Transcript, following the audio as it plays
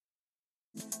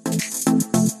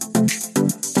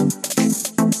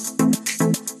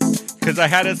because I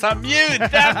had us on mute.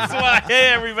 That's why.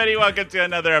 Hey, everybody. Welcome to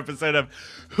another episode of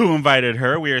Who Invited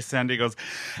Her? We are San Diego's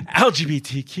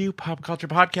LGBTQ pop culture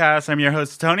podcast. I'm your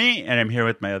host, Tony, and I'm here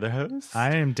with my other host.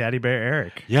 I am Daddy Bear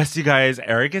Eric. Yes, you guys.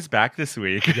 Eric is back this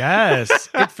week. Yes.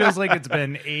 It feels like it's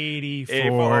been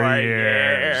 84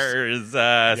 years.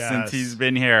 Since he's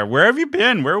been here. Where have you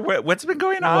been? What's been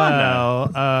going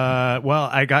on? Well,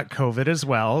 I got COVID as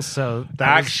well. So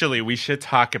Actually, we should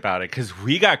talk about it because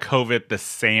we got COVID the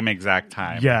same exact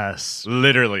time. Yes.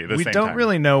 Literally the same time. We don't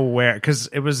really know where, because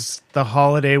it was the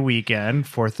holiday weekend,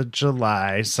 4th of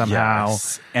July, somehow.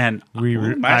 Yes. And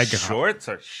my shorts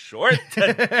are short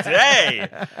today.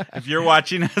 If you're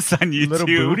watching us on YouTube. Little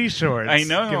booty shorts. I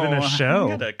know. Giving a show. I'm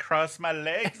going to cross my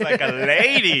legs like a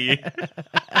lady.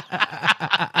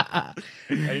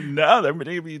 I know. They're going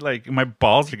to be like, my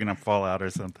balls are going to fall out or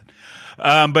something.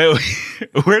 But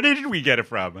where did we get it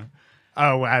from?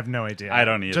 Oh, I have no idea. I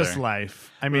don't either. Just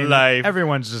life. I mean,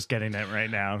 everyone's just getting it right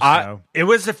now. So. It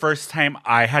was the first time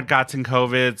I had gotten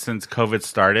COVID since COVID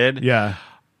started. Yeah.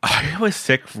 I was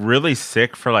really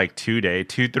sick for like 3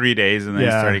 days, and then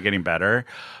it started getting better.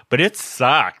 But it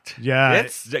sucked. Yeah.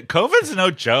 COVID's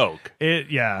no joke.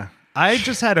 I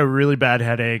just had a really bad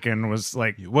headache and was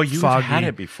like, well, you've foggy. had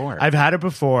it before. I've had it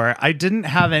before. I didn't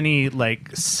have any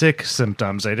like sick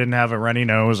symptoms. I didn't have a runny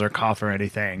nose or cough or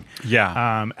anything.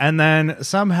 Yeah. And then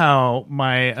somehow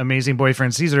my amazing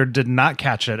boyfriend Caesar did not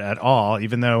catch it at all,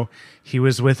 even though he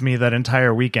was with me that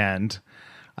entire weekend.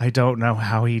 I don't know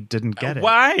how he didn't get it.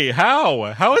 Why?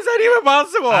 How? How is that even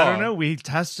possible? I don't know. We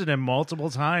tested him multiple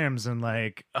times and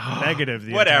like negative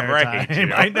the entire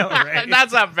time. I know, right?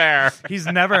 That's not fair. He's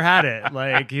never had it.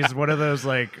 Like he's one of those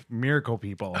like miracle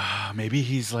people. Maybe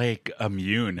he's like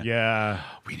immune. Yeah.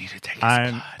 We need to take his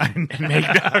blood and make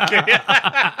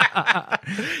that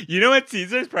okay. You know what?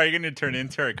 Caesar's probably going to turn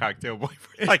into our cocktail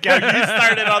boyfriend. Like how you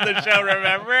started on the show,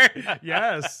 remember?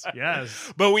 Yes.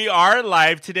 But we are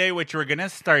live today, which we're going to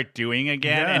start doing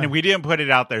again. Yeah. And we didn't put it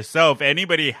out there. So if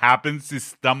anybody happens to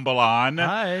stumble on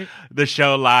the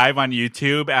show live on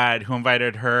YouTube at Who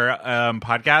Invited Her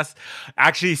podcast,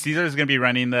 actually Caesar's going to be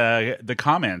running the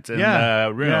comments in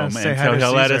the room. And so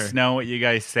he'll let us know what you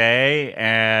guys say,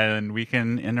 and we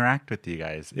can interact with you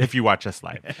guys if you watch us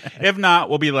live. If not,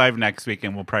 we'll be live next week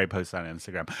and we'll probably post on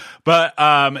Instagram. But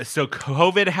so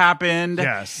COVID happened.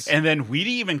 Yes. And then we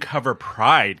didn't even cover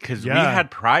Pride because we had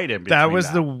Pride in between. That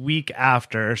was the week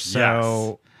after.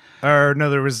 So, or no,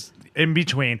 there was in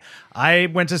between. I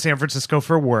went to San Francisco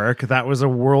for work. That was a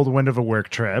whirlwind of a work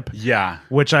trip. Yeah.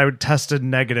 Which I tested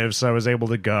negative, so I was able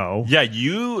to go. Yeah,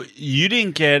 you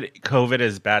didn't get COVID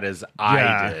as bad as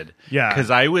I did. Yeah. Because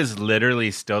I was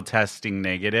literally still testing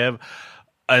negative.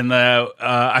 And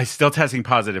I still testing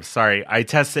positive. Sorry. I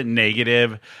tested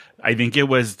negative. I think it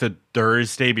was the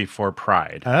Thursday before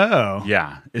Pride. Oh.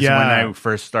 Yeah. Is when I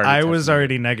first started. I was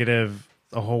already negative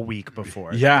a whole week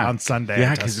before. Yeah. On Sunday.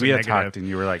 Yeah, because we had talked and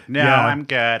you were like, no, I'm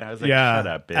good. I was like, shut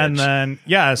up, bitch. And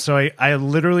then, so I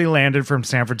literally landed from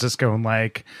San Francisco and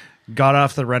like got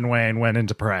off the runway and went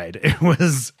into Pride. It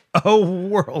was a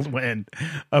whirlwind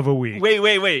of a week.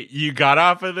 Wait. You got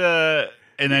off of the...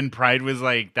 And then Pride was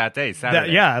like that day,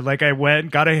 Saturday. Like I went,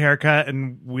 got a haircut,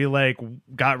 and we like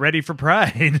got ready for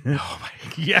Pride. Oh my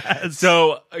God. Yes.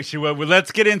 So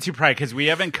let's get into Pride because we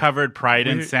haven't covered Pride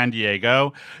in San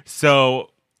Diego. So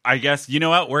I guess, you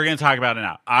know what? We're going to talk about it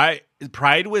now.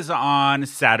 Pride was on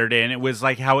Saturday, and it was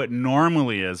like how it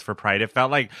normally is for Pride. It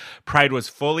felt like Pride was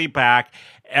fully back.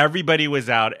 Everybody was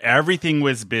out. Everything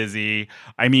was busy.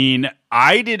 I mean,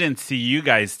 I didn't see you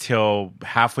guys till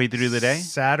halfway through the day.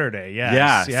 Saturday,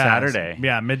 yes. Yeah, Saturday.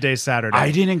 Yeah, midday Saturday.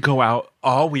 I didn't go out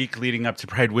all week leading up to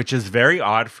Pride, which is very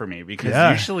odd for me because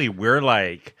usually we're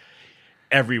like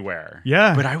everywhere.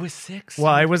 Yeah. But I was sick. Well,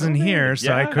 I wasn't here,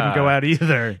 so I couldn't go out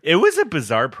either. It was a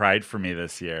bizarre Pride for me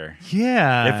this year.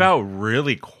 Yeah. It felt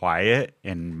really quiet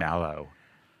and mellow.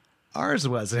 Ours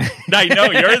wasn't. I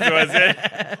know yours wasn't.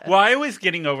 Well, I was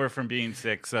getting over from being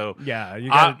sick, so yeah. You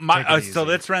gotta take it easy. So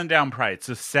let's run down Pride.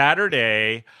 So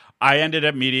Saturday, I ended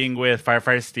up meeting with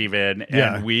Firefighter Steven,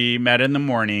 and we met in the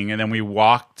morning, and then we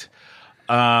walked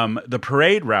the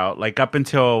parade route, like up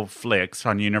until Flicks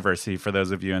on University. For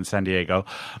those of you in San Diego,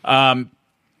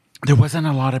 there wasn't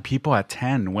a lot of people at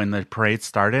 10 when the parade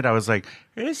started. I was like,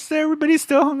 is everybody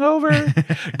still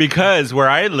hungover? Because where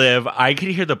I live, I could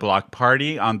hear the block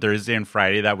party on Thursday and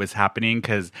Friday that was happening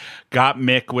because Got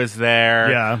Mick was there.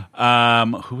 Yeah.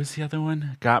 Who was the other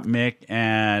one? Got Mick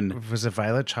and... Was it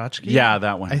Violet Chachki? Yeah,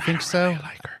 that one. I think so. Really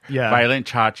like her. Yeah. Violet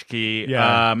Chachki.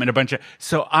 Yeah. And a bunch of...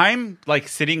 So I'm like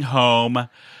sitting home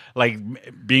like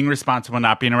being responsible,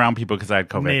 not being around people because I had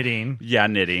COVID. Knitting. Yeah,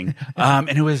 knitting. And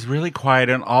it was really quiet.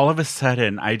 And all of a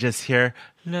sudden, I just hear,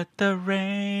 let the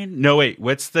rain. No, wait.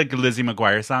 What's the Lizzie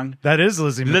McGuire song? That is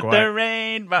Lizzie McGuire. Let the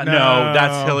rain. No,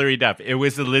 that's Hillary Duff. It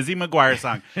was the Lizzie McGuire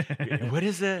song. What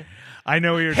is it? I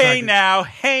know what you're Hey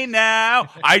talking. hey now.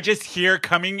 I just hear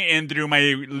coming in through my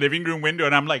living room window,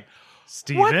 and I'm like,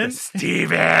 Steven? what?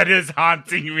 Steven is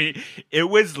haunting me. It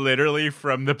was literally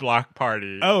from the block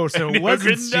party. Oh, so it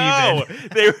wasn't Steven. No,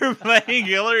 they were playing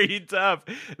Hillary Duff,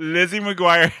 Lizzie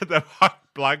McGuire at the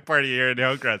block party here in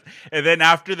Hillcrest. And then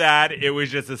after that, it was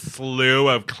just a slew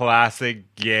of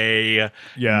classic gay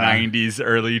 90s,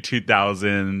 early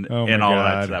 2000 and all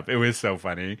that stuff. It was so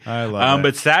funny. I love it.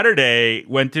 But Saturday,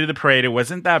 went through the parade. It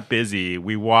wasn't that busy.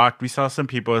 We walked. We saw some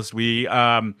people. We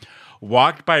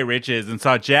walked by Rich's and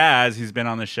saw Jazz, who's been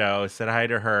on the show, said hi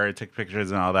to her, took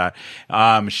pictures and all that.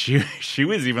 She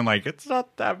was even like, it's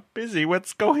not that busy.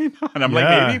 What's going on? I'm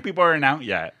like, maybe people aren't out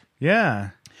yet. Yeah.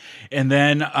 And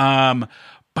then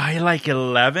by like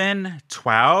 11,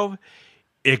 12,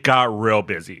 it got real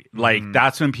busy. Like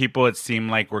that's when people, it seemed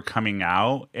like, were coming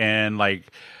out, and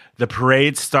like the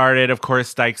parade started. Of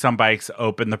course, Dykes on Bikes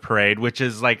opened the parade, which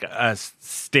is like a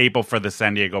staple for the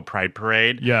San Diego Pride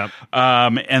Parade. Yeah.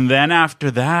 And then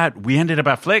after that, we ended up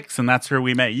at Flicks, and that's where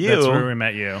we met you. That's where we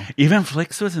met you. Even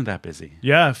Flicks wasn't that busy.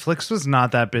 Yeah, Flicks was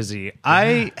not that busy. Yeah.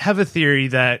 I have a theory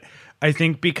that I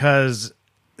think because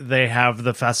they have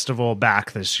the festival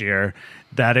back this year,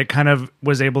 that it kind of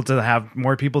was able to have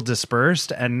more people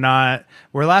dispersed, and not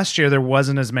where last year there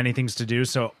wasn't as many things to do.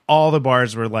 So all the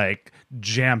bars were like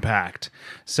jam packed.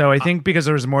 So I think because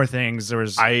there was more things, there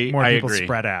was more people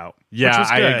spread out. Yeah, which was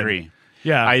I good. agree.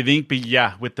 Yeah. I think,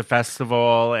 with the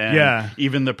festival and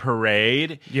even the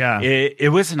parade,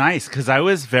 it was nice because I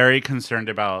was very concerned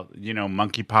about,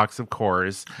 monkeypox, of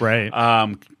course. Right.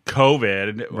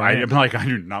 COVID. Right. I'm like, I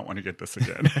do not want to get this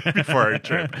again before our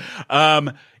trip.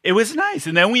 It was nice.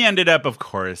 And then we ended up, of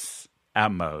course,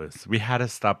 at Moe's. We had to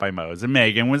stop by Moe's, and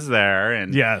Megan was there.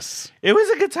 And yes, it was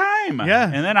a good time. Yeah.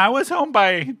 And then I was home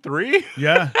by 3.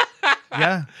 Yeah.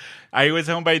 Yeah. I was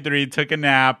home by 3, took a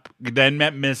nap, then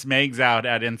met Miss Megs out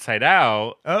at Inside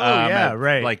Out.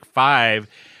 Right. Like 5.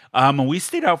 And we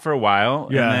stayed out for a while,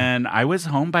 Yeah. and then I was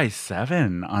home by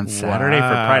 7 on Saturday for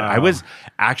Pride. I was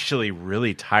actually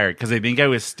really tired because I think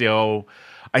I still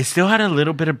had a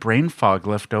little bit of brain fog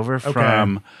left over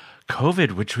from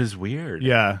COVID, which was weird.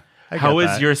 Yeah. How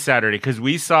was your Saturday? Because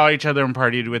we saw each other and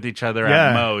partied with each other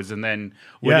at Moe's, and then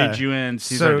what did you and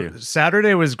Caesar do?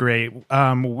 Saturday was great.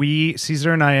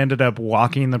 Caesar and I ended up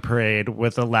walking the parade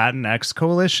with the Latinx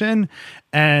Coalition,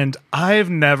 and I've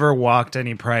never walked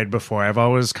any Pride before. I've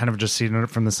always kind of just seen it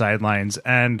from the sidelines,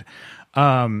 and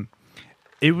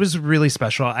it was really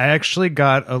special. I actually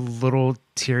got a little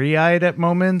teary-eyed at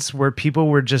moments where people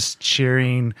were just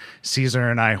cheering Caesar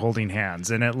and I holding hands,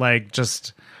 and it like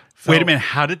just... Wait a minute,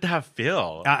 how did that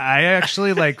feel? I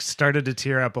actually like started to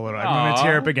tear up a little. I'm going to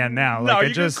tear up again now. Like, no,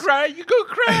 you go cry. You go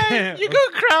cry. You go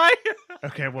cry.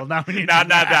 Okay, well now we need not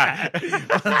that.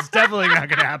 Well, it's definitely not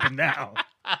going to happen now.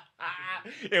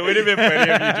 It would have been funny if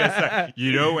you just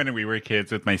said, when we were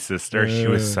kids with my sister, she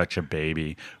was such a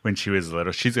baby when she was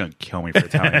little. She's going to kill me for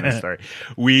telling this story.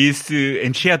 We used to,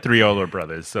 and she had 3 older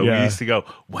brothers, so we used to go,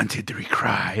 1, 2, 3,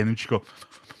 cry. And then she'd go,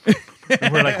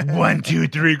 and we're like, 1, 2,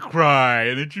 3, cry.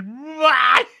 And then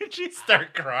she'd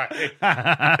start crying.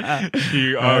 I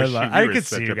could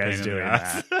see you guys doing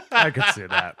that. I could see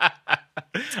that.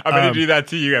 I'm going to do that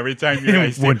to you every time you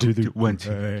guys say, 1, 2, 3, 1,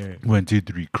 2, 1, 2,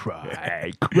 3,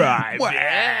 cry. Cry.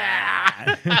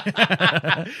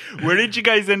 Where did you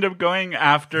guys end up going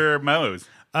after Moe's?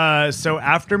 So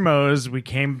after Moe's, we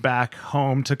came back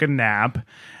home, took a nap.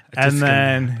 And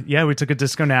then, we took a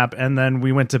disco nap, and then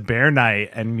we went to Bear Night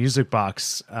and Music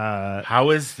Box. How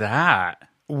was that?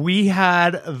 We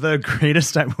had the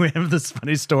greatest time. We have this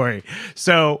funny story.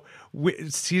 So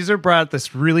Caesar brought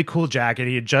this really cool jacket.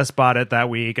 He had just bought it that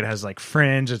week. It has like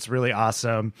fringe. It's really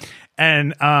awesome.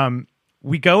 And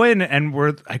we go in and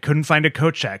I couldn't find a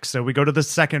coat check. So we go to the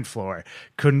second floor.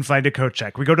 Couldn't find a coat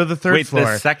check. We go to the third floor.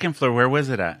 The second floor, where was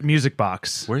it at? Music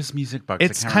Box. Where's Music Box?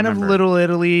 It's kind of Little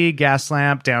Italy,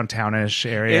 Gaslamp, downtownish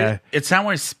area. It's not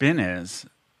where Spin is.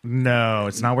 No,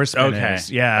 it's not where Spin is.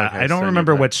 Yeah, okay, I don't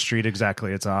remember what street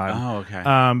exactly it's on. Oh, okay.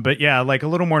 But yeah, like a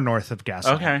little more north of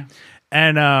Gaslamp. Okay.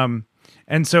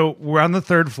 And so we're on the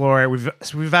third floor.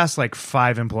 We've asked like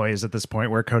 5 employees at this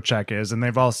point where coat check is, and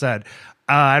they've all said,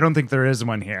 I don't think there is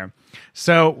one here.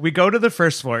 So we go to the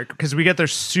first floor because we get there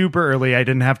super early. I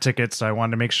didn't have tickets, so I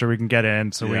wanted to make sure we can get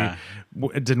in. So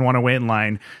we didn't want to wait in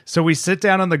line. So we sit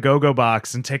down on the go-go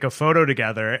box and take a photo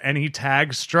together. And he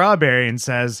tags Strawberry and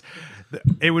says,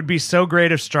 it would be so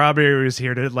great if Strawberry was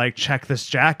here to like check this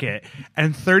jacket.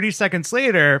 And 30 seconds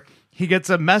later, he gets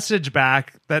a message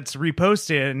back that's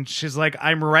reposted. And she's like,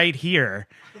 I'm right here.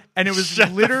 And it was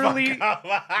literally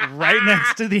right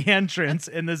next to the entrance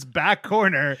in this back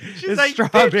corner. She's like,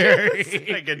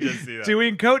 Strawberry I can just see that.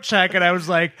 doing coat check. And I was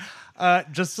like,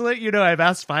 just to let you know, I've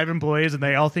asked 5 employees and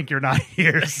they all think you're not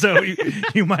here. So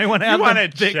you might want to have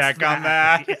them check on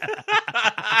that.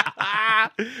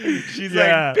 She's like,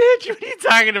 Yeah. bitch, what are you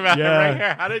talking about? Yeah. Right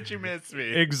here. How did you miss me?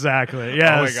 Exactly.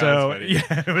 Yeah. Oh my God, So that's funny.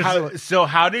 yeah, it was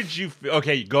How did you feel?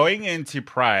 Okay, going into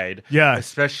Pride, Yeah.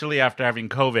 especially after having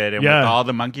COVID and Yeah. with all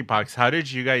the monkeypox, how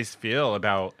did you guys feel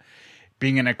about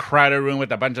being in a crowded room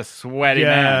with a bunch of sweaty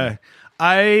men?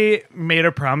 I made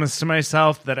a promise to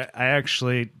myself that I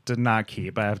actually did not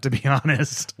keep. I have to be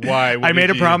honest. Why? What I made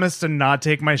did a you- promise to not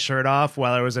take my shirt off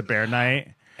while I was at Bear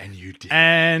Night. And you did.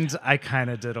 And I kind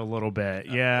of did a little bit.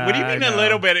 Yeah. What do you mean I a know.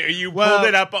 little bit? You Well- pulled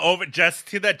it up over just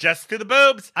to the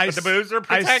boobs. But the boobs were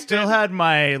protected. I still had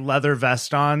my leather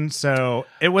vest on, so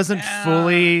it wasn't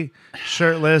fully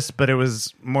shirtless, but it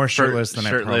was more shirtless than I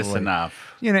shirtless probably.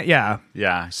 enough. You know, yeah.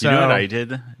 Yeah. So- you know what I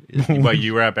did? While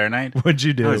you were at Bear Night? What'd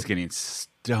you do? I was getting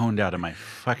stoned out of my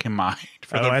fucking mind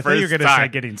for the I first thought you were going to time. say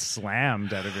getting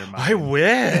slammed out of your mind. I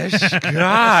wish.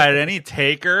 God, any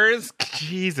takers?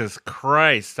 Jesus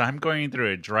Christ. I'm going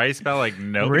through a dry spell like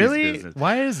nobody's Really? business.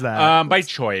 Why is that? By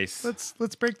choice.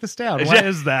 Let's break this down. Why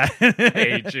is that? I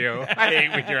hate you. I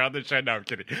hate when you're on the show. No, I'm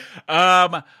kidding.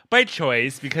 By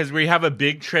choice, because we have a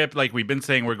big trip. Like we've been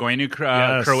saying, we're going to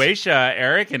Yes. Croatia,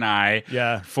 Eric and I.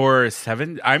 Yeah.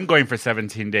 I'm going for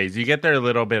 17 days. You get there a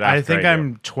little bit after I think do.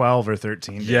 I'm 12 or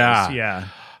 13 days. Yeah. Yeah.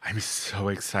 I'm so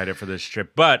excited for this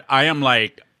trip. But I am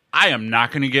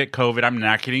not going to get COVID. I'm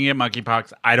not going to get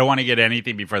monkeypox. I don't want to get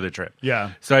anything before the trip.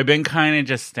 Yeah. So I've been kind of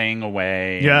just staying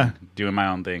away. Yeah. And doing my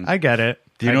own thing. I get it.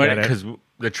 Do you know what? get it. Because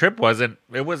the trip it was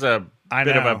a I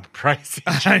bit of know. a pricey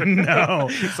I trip. know.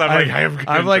 So I'm like, I have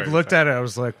I've like concerns. looked at it. I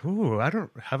was like, ooh,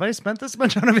 have I spent this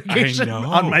much on a vacation know.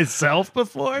 on myself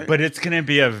before? But it's going to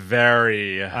be a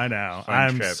very I know. fun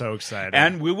I'm trip. so excited.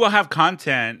 And we will have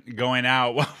content going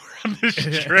out while we're on this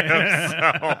trip. So.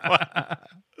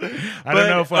 I don't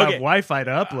know if we'll okay. have Wi-Fi to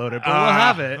upload it, but we'll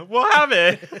have it. We'll have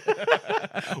it.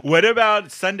 What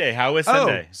about Sunday? How was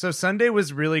Sunday? So Sunday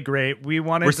was really great.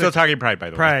 We're still talking Pride, by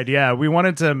the way. Pride, yeah. We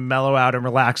wanted to mellow out and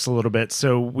relax a little bit.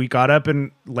 So we got up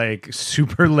and like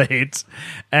super late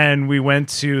and we went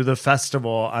to the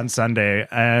festival on Sunday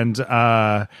and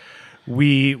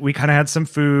we kind of had some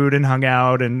food and hung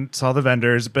out and saw the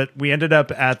vendors, but we ended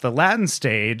up at the Latin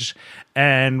stage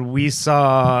and we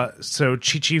saw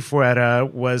Chichi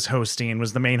Fuera was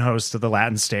the main host of the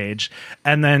Latin stage,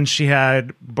 and then she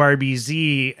had Barbie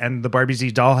Z and the Barbie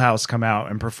Z Dollhouse come out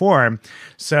and perform.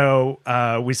 So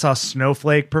we saw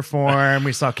Snowflake perform,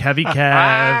 we saw Kevy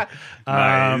Kev.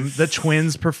 Nice. The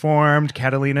twins performed,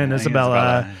 Catalina and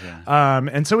Isabella.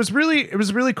 And so it was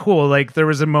really cool. Like there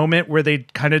was a moment where they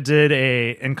kind of did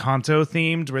a Encanto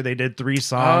themed where they did 3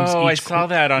 songs. Oh, I saw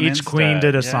that on each Insta. queen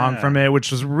did a song Yeah. from it,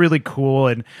 which was really cool.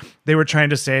 And they were trying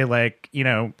to say like, you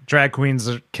know, drag queens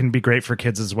can be great for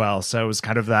kids as well. So it was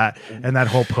kind of that and that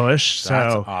whole push.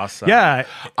 That's So awesome. Yeah.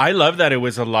 I love that it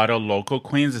was a lot of local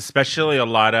queens, especially a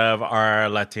lot of our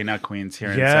Latina queens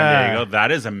here in Yeah. San Diego.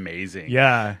 That is amazing.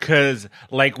 Yeah. Because,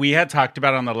 like we had talked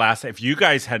about on the last, if you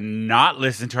guys had not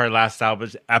listened to our last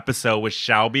episode with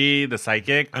Shelby, the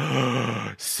psychic,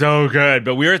 so good.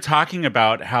 But we were talking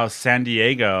about how San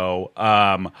Diego,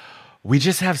 we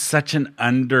just have such an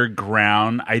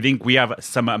underground. I think we have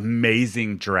some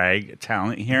amazing drag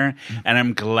talent here, and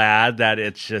I'm glad that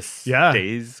it just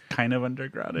stays kind of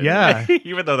underground. Yeah.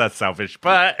 Even though that's selfish,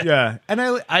 but Yeah, and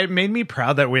I made me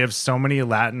proud that we have so many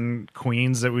Latin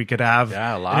queens that we could have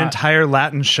Yeah, a lot. an entire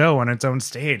Latin show on its own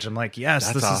stage. I'm like, yes,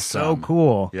 That's this is so awesome.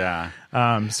 cool. yeah. So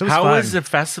it was How fun. was the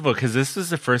festival? Because this is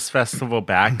the first festival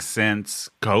back since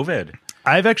COVID.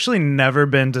 I've actually never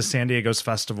been to San Diego's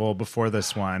festival before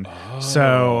this one,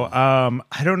 so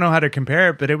I don't know how to compare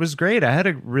it, but it was great. I had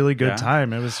a really good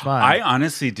time. It was fun. I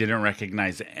honestly didn't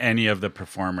recognize any of the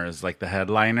performers, like the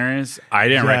headliners. I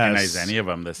didn't recognize any of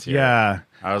them this year. Yeah,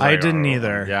 I was I like, didn't oh,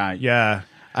 either. yeah. yeah.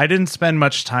 I didn't spend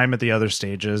much time at the other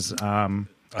stages.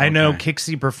 I know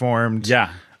Kixie performed.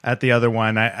 Yeah. At the other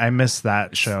one, I missed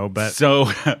that show, but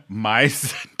So my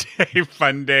Sunday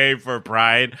fun day for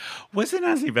Pride wasn't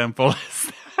as eventful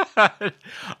as that.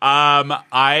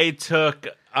 I took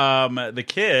the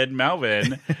kid,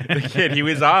 Melvin, he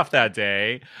was off that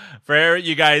day. For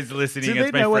you guys listening, Do they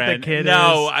it's my know friend. what the kid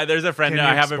no, is? There's a friend. Can No, you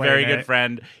I have a explain very it? good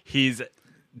friend. He's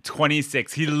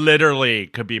 26. He literally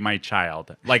could be my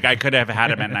child. Like I could have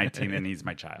had him at 19 and he's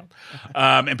my child.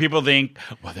 And people think,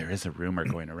 well, there is a rumor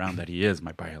going around that he is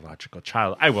my biological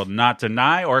child. I will not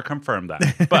deny or confirm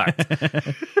that. But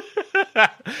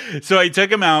so I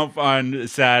took him out on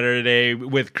Saturday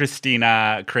with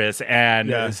Christina, Chris, and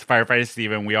firefighter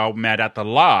Steven. We all met at the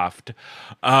loft.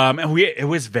 And it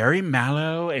was very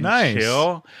mellow and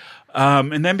chill.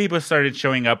 And then people started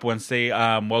showing up once they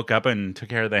woke up and took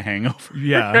care of the hangover.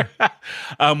 Yeah.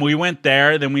 We went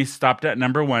there. Then we stopped at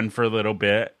number 1 for a little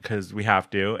bit because we have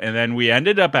to. And then we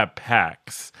ended up at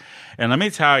PEX. And let me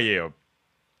tell you,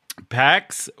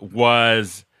 PEX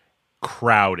was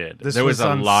crowded. There was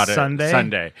a lot of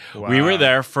Sunday. Wow. We were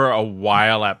there for a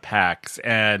while at PAX,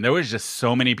 and there was just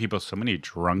so many people, so many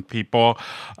drunk people.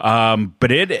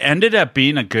 But it ended up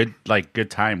being a good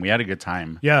time. We had a good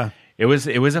time. Yeah. It was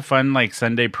a fun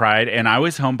Sunday Pride, and I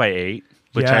was home by 8,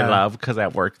 which I love because I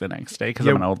work the next day because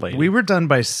I'm an old lady. We were done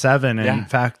by 7, and in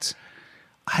fact,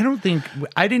 I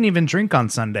didn't even drink on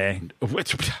Sunday.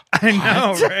 I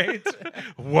know, right?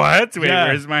 What?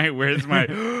 Wait, where's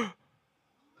my?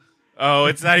 Oh,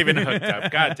 it's not even hooked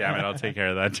up. God damn it! I'll take care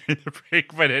of that during the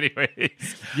break. But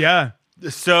anyways, yeah.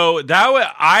 So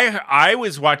I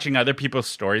was watching other people's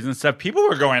stories and stuff. People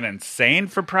were going insane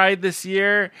for Pride this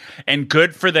year, and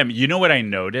good for them. You know what I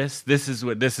noticed? This is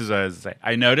what I was saying.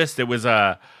 I noticed it was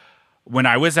when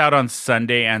I was out on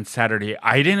Sunday and Saturday,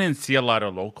 I didn't see a lot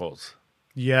of locals.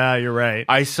 Yeah, you're right.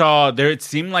 I saw there. It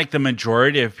seemed like the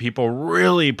majority of people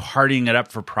really partying it up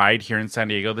for Pride here in San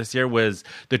Diego this year was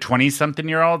the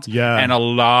 20-something-year-olds, and a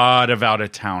lot of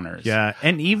out-of-towners. Yeah,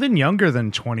 and even younger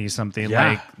than 20-something,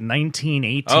 like 19,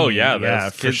 18. Oh yeah, yeah,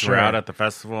 for kids sure. were out at the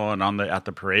festival and at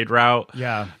the parade route.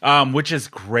 Yeah, which is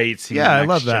great. Seeing the the I next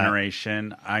love that.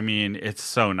 generation. I mean, it's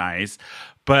so nice.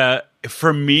 But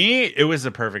for me, it was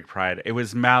a perfect Pride. It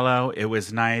was mellow. It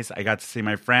was nice. I got to see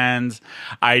my friends.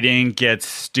 I didn't get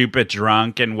stupid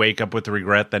drunk and wake up with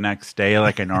regret the next day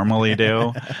like I normally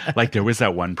do. Like there was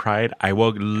that one Pride. I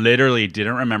literally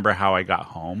didn't remember how I got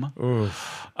home.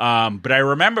 Oof. But I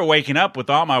remember waking up with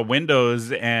all my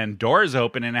windows and doors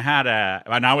open, and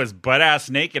I was butt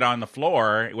ass naked on the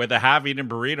floor with a half-eaten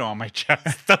burrito on my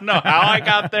chest. Don't know how I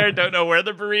got there. Don't know where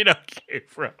the burrito came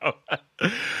from.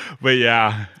 But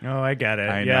yeah. Oh, I get it.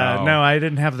 I yeah. know. No, I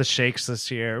didn't have the shakes this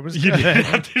year. It was You good. didn't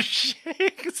have the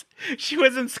shakes. She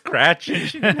wasn't scratching.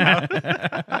 She didn't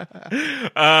have...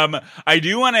 I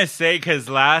do want to say, because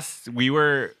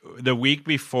the week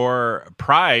before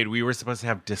Pride, we were supposed to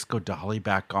have Disco Dolly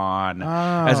back on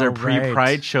as our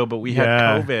pre-Pride show, but we had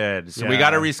COVID. So we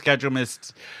got to reschedule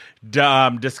Miss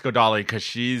Disco Dolly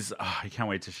because I can't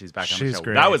wait till she's back on the show.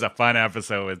 Great. That was a fun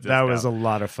episode with Disco. That was a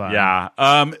lot of fun. Yeah.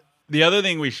 The other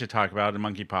thing we should talk about is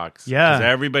monkeypox. Yeah. Because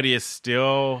everybody is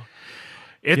still...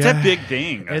 It's a big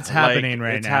thing. It's happening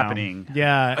right now. It's happening.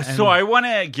 Yeah. So I want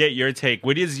to get your take.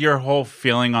 What is your whole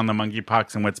feeling on the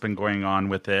monkeypox and what's been going on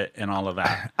with it and all of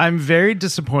that? I'm very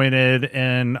disappointed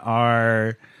in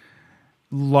our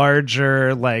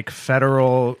larger,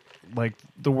 federal,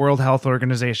 the World Health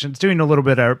Organization. It's doing a little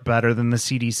bit better than the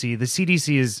CDC. The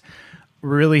CDC is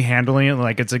really handling it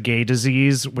like it's a gay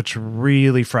disease, which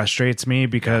really frustrates me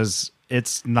because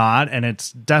it's not, and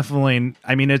it's definitely,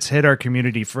 it's hit our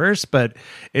community first, but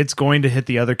it's going to hit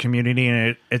the other community,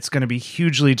 and it's going to be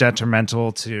hugely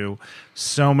detrimental to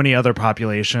so many other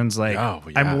populations.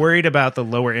 I'm worried about the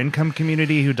lower income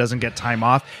community who doesn't get time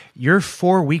off. You're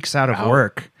 4 weeks out of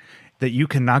work that you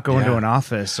cannot go into an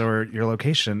office or your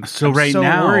location. So I'm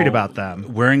now, worried about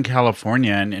them. We're in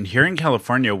California, and here in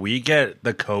California, we get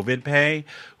the COVID pay,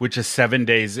 which is 7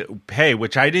 days pay,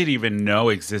 which I didn't even know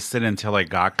existed until I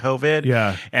got COVID.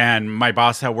 Yeah. And my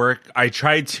boss at work, I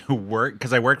tried to work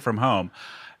because I work from home.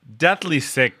 Deathly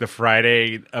sick the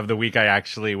Friday of the week I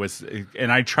actually was,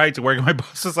 and I tried to work, and my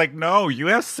boss was like, no, you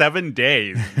have 7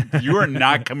 days. You are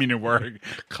not coming to work.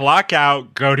 Clock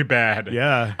out, go to bed.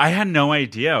 Yeah. I had no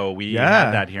idea we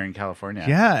had that here in California.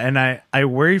 Yeah, and I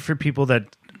worry for people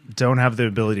that don't have the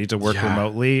ability to work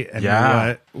remotely,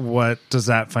 and what does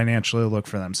that financially look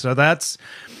for them? So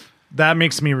that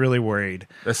makes me really worried.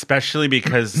 Especially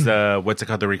because, what's it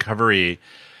called, the recovery...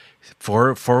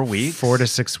 4 weeks, 4 to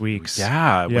 6 weeks.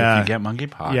 Yeah, if you get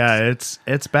monkeypox. Yeah,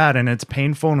 it's bad, and it's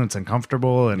painful, and it's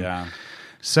uncomfortable, and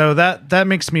so that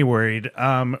makes me worried.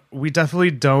 We definitely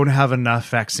don't have enough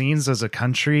vaccines as a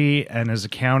country and as a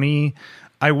county.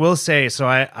 I will say, so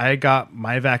I got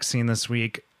my vaccine this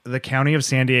week. The county of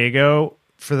San Diego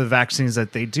for the vaccines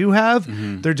that they do have,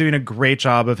 they're doing a great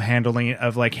job of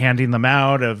handing them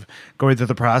out, of going through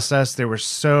the process. They were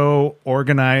so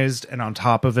organized and on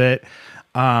top of it.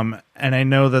 And I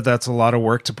know that that's a lot of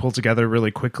work to pull together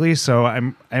really quickly. So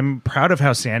I'm proud of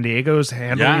how San Diego's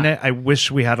handling it. I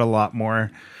wish we had a lot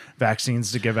more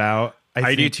vaccines to give out.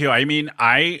 I do too. I mean,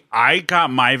 I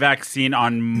got my vaccine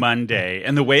on Monday,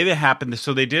 and the way that happened,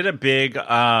 so they did a big,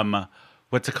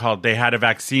 what's it called? They had a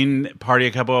vaccine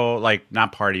party,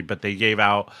 not party, but they gave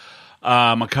out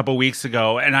a couple weeks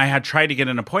ago, and I had tried to get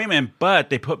an appointment, but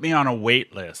they put me on a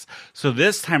wait list. So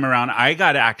this time around, I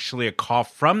got actually a call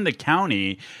from the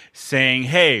county saying,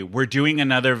 hey, we're doing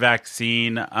another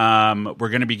vaccine. We're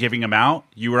going to be giving them out.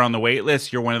 You were on the wait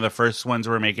list. You're one of the first ones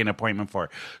we're making an appointment for.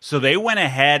 So they went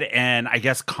ahead and I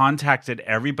guess contacted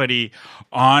everybody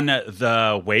on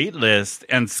the wait list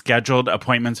and scheduled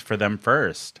appointments for them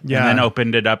first. Yeah. And then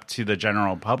opened it up to the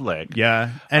general public.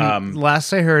 Yeah. And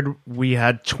last I heard, we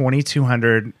had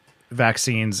 2,200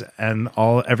 vaccines and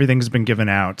everything's been given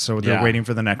out. So they're waiting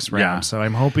for the next round. Yeah. So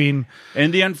I'm hoping.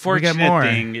 And the unfortunate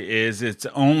thing is it's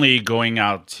only going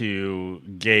out to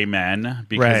gay men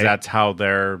because that's how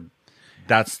how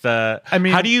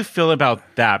do you feel about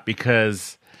that?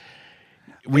 Because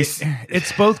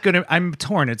it's both good. I'm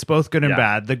torn. It's both good and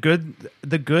bad. The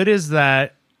good is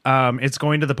that it's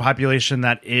going to the population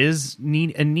that is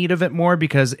in need of it more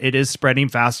because it is spreading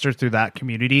faster through that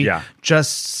community. Yeah. It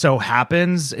just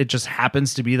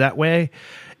happens to be that way.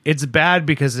 It's bad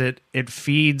because it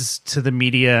feeds to the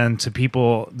media and to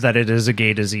people that it is a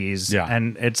gay disease. Yeah.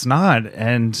 And it's not.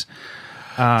 And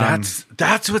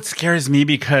that's what scares me,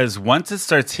 because once it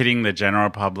starts hitting the general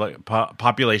public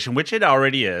population, which it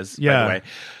already is, by the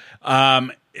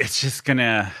way, it's just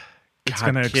gonna. It's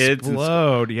going to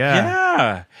explode.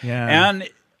 Yeah. And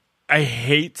I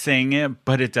hate saying it,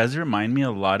 but it does remind me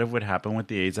a lot of what happened with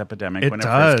the AIDS epidemic when it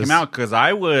first came out. Because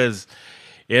I was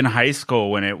in high school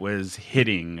when it was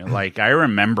hitting. Like, I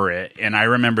remember it, and I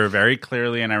remember very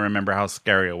clearly, and I remember how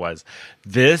scary it was.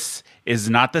 This is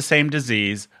not the same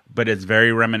disease, but it's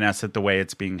very reminiscent the way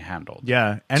it's being handled.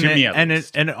 Yeah.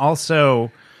 And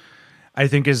also, I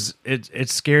think it's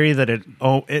scary that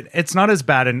it's not as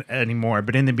bad anymore,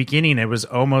 but in the beginning it was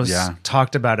almost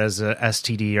talked about as a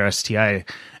STD or STI,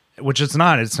 which it's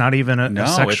not. It's not even a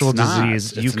sexual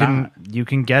disease. You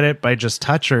can get it by just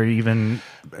touch or even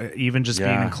just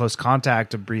being in close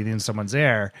contact of breathing someone's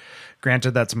air.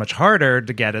 Granted, that's much harder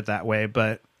to get it that way,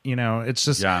 but it's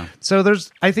just so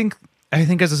there's I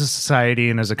think as a society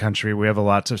and as a country, we have a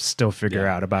lot to still figure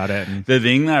out about it. And the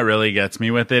thing that really gets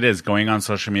me with it is going on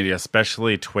social media,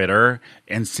 especially Twitter,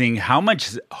 and seeing how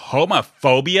much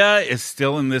homophobia is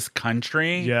still in this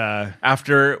country. Yeah.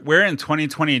 After we're in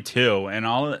 2022 and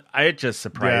I just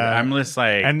surprised. Yeah. I'm just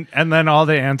like, and then all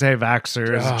the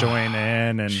anti-vaxxers join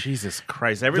in, and Jesus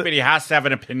Christ, everybody has to have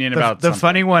an opinion about the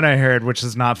funny one I heard, which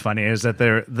is not funny, is that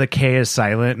the K is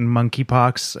silent in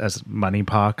monkeypox as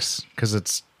moneypox because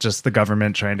it's just the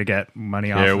government trying to get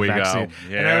money off the vaccine.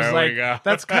 And I was like,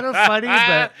 that's kind of funny,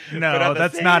 but no,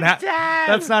 that's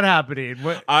not happening.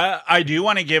 I do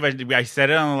want to give I said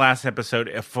it on the last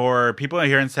episode, for people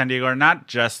here in San Diego, or not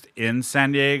just in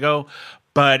San Diego,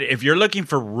 but if you're looking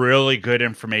for really good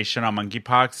information on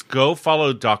monkeypox, go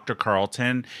follow Dr.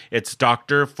 Carlton. It's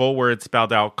Dr. full word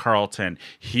spelled out Carlton.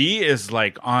 He is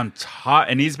like on top,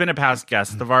 and he's been a past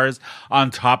guest of ours,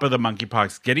 on top of the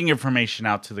monkeypox, getting information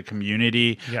out to the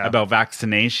community about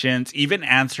vaccinations, even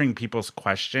answering people's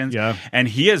questions. Yeah. And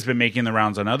he has been making the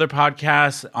rounds on other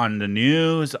podcasts, on the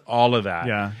news, all of that.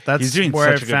 Yeah. That's where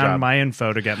I found my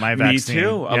info to get my vaccine. Me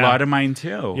too. A lot of mine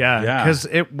too. Yeah. Because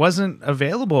it wasn't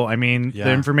available. I mean,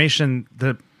 the information,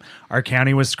 our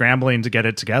county was scrambling to get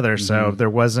it together, so there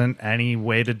wasn't any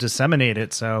way to disseminate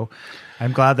it. So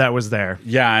I'm glad that was there.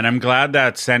 Yeah, and I'm glad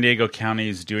that San Diego County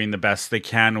is doing the best they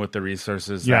can with the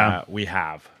resources that we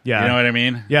have. Yeah. You know what I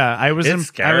mean? Yeah, I was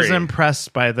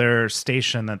impressed by their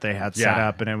station that they had set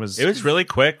up, and it was really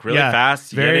quick, really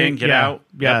fast. Get in, get out.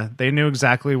 Yeah, they knew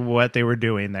exactly what they were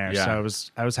doing there, so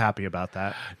I was happy about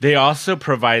that. They also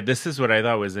provide, this is what I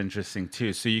thought was interesting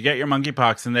too. So you get your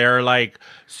monkeypox, and they're like,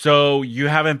 so you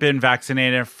haven't been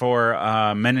vaccinated for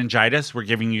meningitis? We're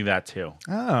giving you that too.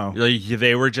 Oh.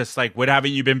 They were just like, what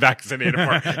haven't you been vaccinated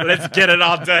for? Let's get it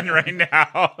all done right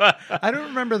now. I don't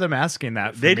remember them asking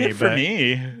that for me. They did for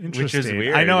me. Which is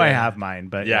weird. I know I have mine,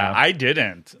 but I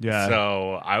didn't. Yeah.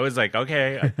 So I was like,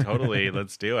 okay, totally,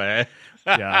 let's do it.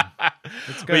 Yeah.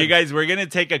 It's good. But you guys, we're going to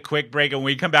take a quick break, and when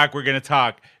we come back, we're going to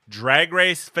talk Drag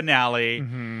Race finale.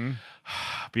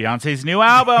 Beyonce's new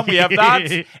album. We have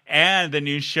thoughts. And the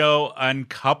new show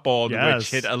Uncoupled,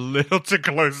 which hit a little too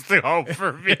close to home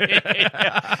for me.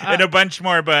 And a bunch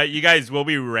more. But you guys, we'll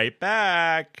be right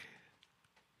back.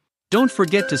 Don't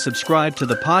forget to subscribe to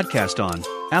the podcast on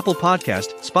Apple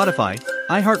Podcast, Spotify,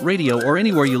 iHeartRadio, or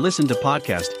anywhere you listen to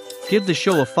podcasts. Give the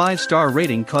show a 5-star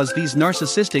rating cause these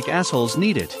narcissistic assholes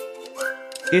need it.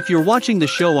 If you're watching the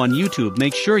show on YouTube,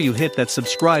 make sure you hit that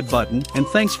subscribe button, and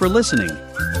thanks for listening.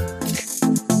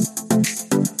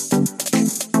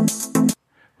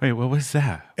 Wait, what was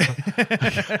that?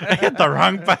 I hit the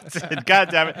wrong button. God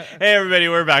damn it. Hey, everybody,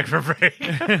 we're back for break.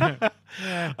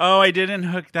 Oh, I didn't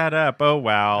hook that up. Oh,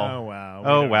 wow. Oh, wow.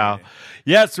 Oh, wow.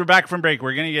 Yes, we're back from break.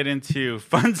 We're going to get into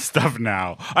fun stuff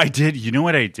now. You know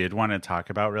what I did want to talk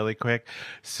about really quick?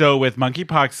 So with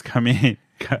monkeypox coming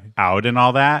out and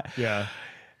all that. Yeah.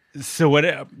 So what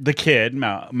the kid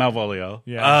Malvolio,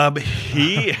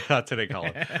 that's what I call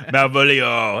it,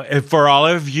 Malvolio. And for all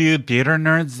of you theater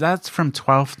nerds, that's from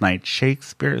Twelfth Night,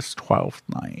 Shakespeare's Twelfth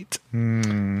Night.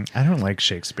 I don't like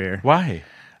Shakespeare. Why?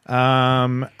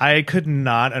 I could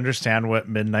not understand what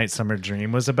Midnight Summer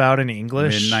Dream was about in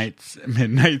English.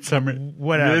 Midnight Summer,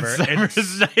 whatever.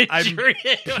 Midsummer's Night I'm Dream.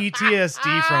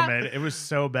 PTSD from it. It was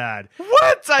so bad.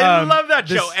 What? I love that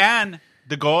show. And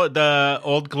the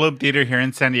Old Globe Theater here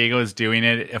in San Diego is doing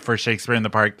it for Shakespeare in the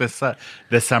Park this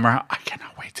summer. I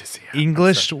cannot wait to see it.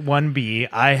 English 1B.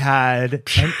 I had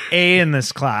an A in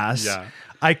this class. Yeah.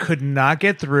 I could not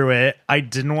get through it. I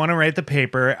didn't want to write the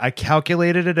paper. I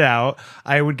calculated it out.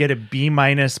 I would get a B-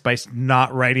 by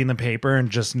not writing the paper and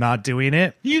just not doing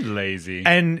it. You lazy.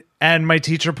 And my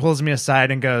teacher pulls me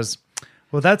aside and goes,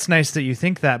 well, that's nice that you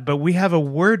think that, but we have a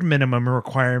word minimum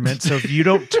requirement. So if you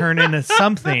don't turn into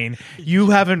something, you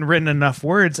haven't written enough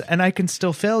words and I can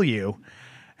still fail you.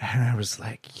 And I was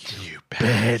like, you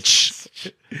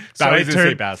bitch.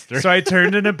 So I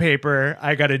turned in a paper.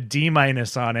 I got a D-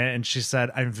 on it. And she said,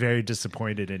 I'm very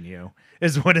disappointed in you,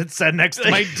 is what it said next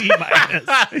to my D-.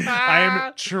 I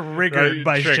am triggered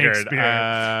by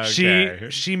Shakespeare. Okay.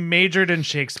 She majored in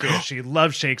Shakespeare. She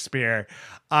loved Shakespeare.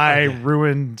 I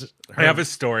ruined her. I have a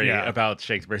story about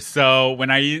Shakespeare. So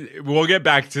we'll get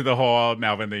back to the whole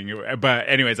Melvin thing, but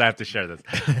anyways, I have to share this.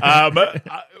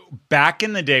 Back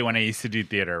in the day when I used to do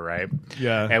theater, right?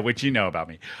 Yeah. Which you know about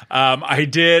me. I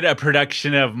did a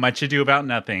production of Much Ado About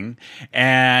Nothing,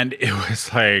 and it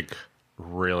was like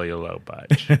really low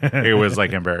budge. It was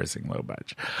like embarrassing low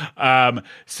budge.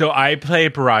 So I play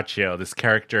Borachio, this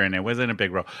character, and it wasn't a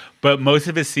big role, but most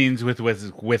of his scenes was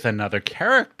with another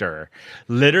character.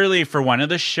 Literally for one of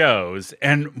the shows,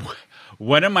 and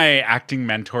one of my acting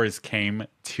mentors came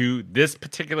to this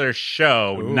particular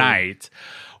show night,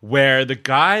 where the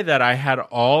guy that I had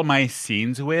all my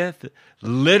scenes with,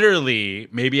 literally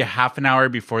maybe a half an hour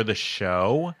before the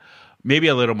show, maybe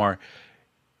a little more,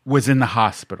 was in the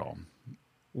hospital.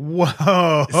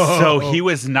 Whoa. So he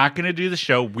was not going to do the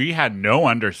show. We had no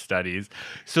understudies.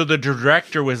 So the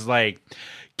director was like,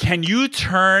 can you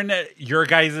turn your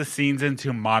guys' scenes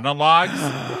into monologues?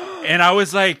 And I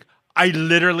was like, I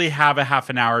literally have a half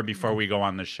an hour before we go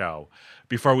on the show,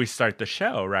 before we start the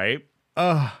show, right?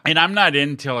 And I'm not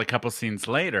in till a couple scenes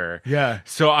later. Yeah.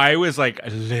 So I was like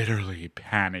literally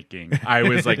panicking. I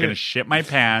was like going to shit my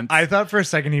pants. I thought for a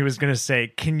second he was going to say,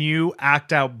 can you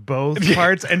act out both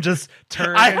parts and just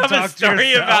turn I and have talk a story to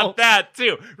yourself? about that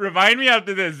too. Remind me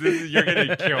after this. You're going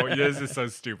to kill me. This is so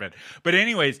stupid. But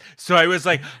anyways, so I was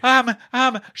like,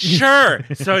 sure.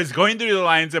 So I was going through the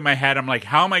lines in my head. I'm like,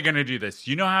 how am I going to do this?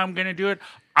 You know how I'm going to do it?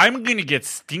 I'm going to get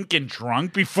stinking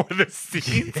drunk before the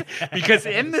scenes because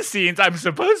in the scenes, I'm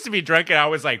supposed to be drunk. And I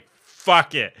was like,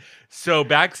 fuck it. So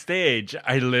backstage,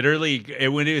 I literally,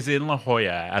 when it was in La Jolla,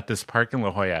 at this park in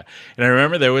La Jolla, and I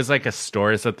remember there was like a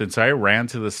store or something. So I ran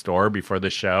to the store before the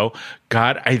show.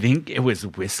 God, I think it was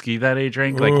whiskey that I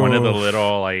drank, like one of the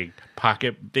little like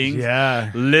pocket things. Yeah.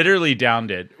 Literally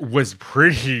downed it. Was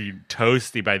pretty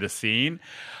toasty by the scene.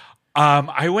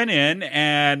 I went in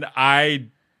and I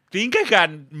think I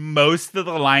got most of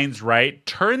the lines right,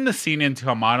 turned the scene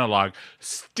into a monologue,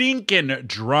 stinking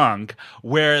drunk,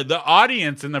 where the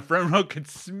audience in the front row could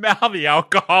smell the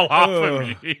alcohol off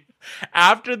of me.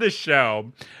 After the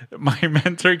show, my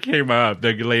mentor came up,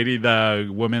 the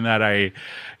woman that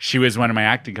she was one of my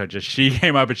acting coaches. She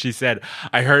came up and she said,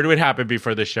 I heard what happened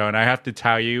before the show, and I have to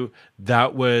tell you,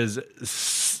 that was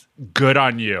good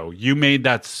on you. You made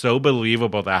that so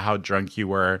believable, that how drunk you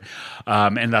were,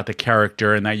 and that the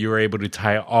character, and that you were able to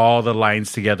tie all the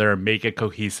lines together and make it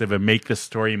cohesive and make the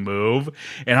story move.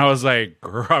 And I was like,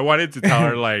 girl, I wanted to tell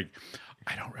her like,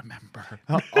 I don't remember.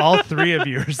 All three of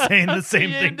you are saying the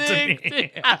same thing to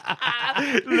me.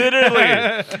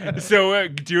 Literally. So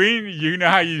you know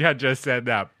how you had just said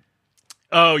that?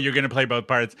 Oh, you're going to play both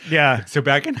parts? Yeah. So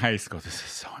back in high school, this is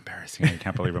so embarrassing. I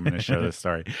can't believe I'm going to show this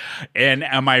story. And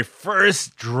at my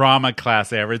first drama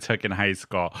class I ever took in high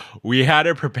school, we had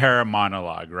to prepare a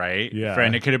monologue, right? Yeah.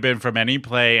 And it could have been from any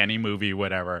play, any movie,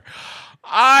 whatever.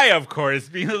 I, of course,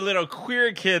 being the little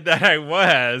queer kid that I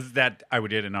was, that I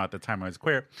didn't know at the time I was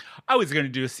queer, I was going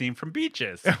to do a scene from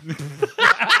Beaches.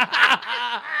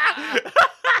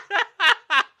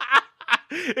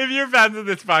 If you're fans of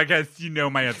this podcast, you know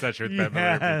my obsession with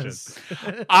Beverly Beaches.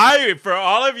 For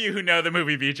all of you who know the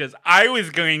movie Beaches, I was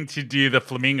going to do the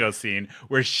flamingo scene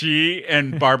where she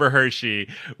and Barbara Hershey,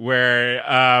 where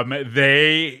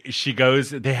they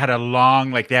had a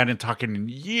long, like they hadn't talked in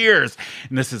years,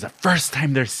 and this is the first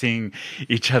time they're seeing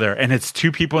each other, and it's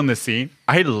two people in the scene.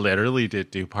 I literally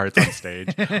did do parts on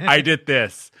stage. I did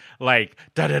this, like,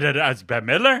 da-da-da-da, as Bette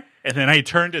Midler. And then I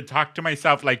turned and talked to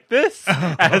myself like this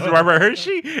as Robert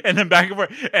Hershey, and then back and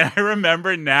forth. And I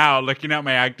remember now looking at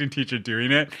my acting teacher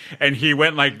doing it, and he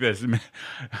went like this.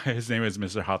 His name is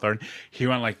Mr. Hawthorne. He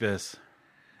went like this.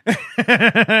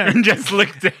 And just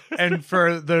looked at And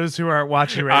for those who aren't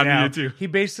watching right On now, YouTube. he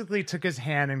basically took his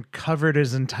hand and covered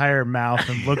his entire mouth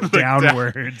and looked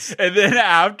downwards. And then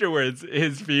afterwards,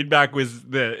 his feedback was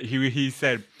that he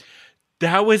said,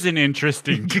 "That was an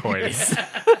interesting choice."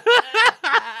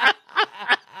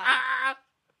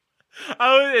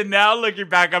 And now looking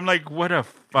back, I'm like, what a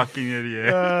fucking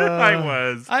idiot I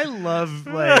was. I love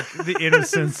like the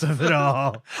innocence of it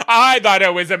all. I thought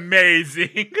it was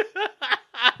amazing.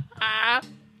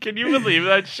 Can you believe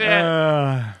that shit?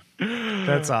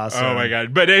 That's awesome. Oh my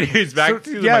god! But anyways, back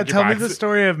to the tell me monkeypox. the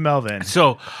story of Melvin.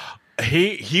 So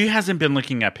he hasn't been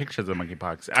looking at pictures of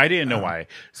monkeypox. I didn't know why.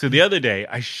 So the other day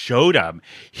I showed him.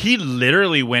 He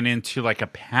literally went into like a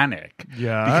panic.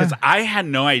 Yeah. Because I had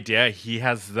no idea he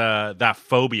has that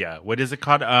phobia. What is it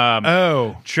called?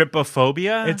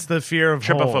 Trypophobia? It's the fear of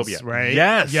trypophobia, holes, right?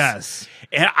 Yes.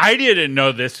 And I didn't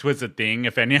know this was a thing.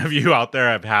 If any of you out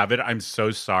there have it, I'm so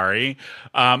sorry.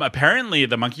 Apparently,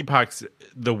 the monkeypox,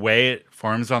 the way it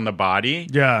forms on the body,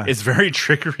 is very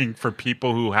triggering for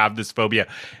people who have this phobia.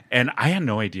 And I had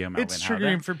no idea Melvin It's had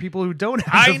triggering that. for people who don't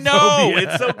have I the know. phobia.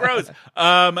 It's so gross.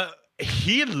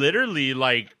 He literally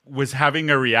like was having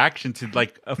a reaction to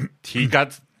like he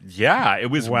got. Yeah, it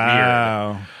was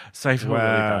weird. So I feel really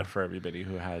bad for everybody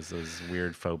who has those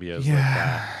weird phobias like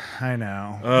that. I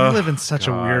know. Oh, we live in such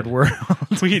a God. weird world.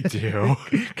 We do.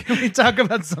 Can we talk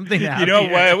about something happier? You know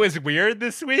what was weird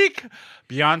this week?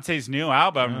 Beyonce's new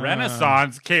album,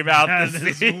 Renaissance, came out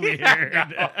this week. weird.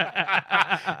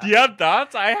 Do you have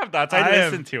thoughts? I have thoughts. I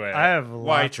listened to it. I have Well,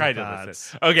 I lots tried of to thoughts.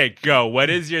 listen. Okay, go. What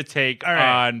is your take All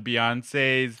right. on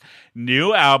Beyonce's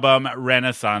new album,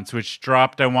 Renaissance, which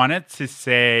dropped, I wanted to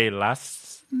say,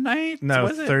 last night? No,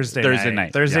 Was it? Thursday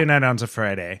night. Thursday Yeah. night onto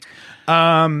Friday.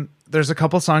 There's a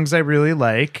couple songs I really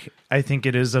like. I think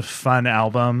it is a fun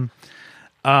album.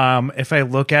 If I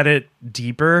look at it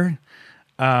deeper,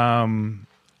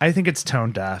 I think it's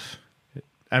tone deaf.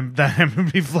 I'm going to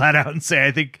be flat out and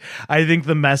say I think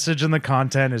the message and the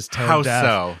content is tone How deaf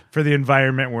so? for the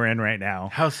environment we're in right now.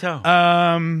 How so?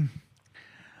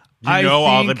 I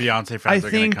all the think- Beyonce fans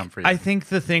are going to come for you. I think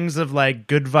the things of like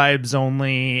good vibes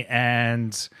only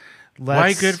and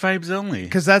Why good vibes only?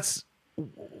 because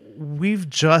we've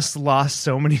just lost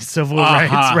so many civil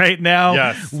rights right now.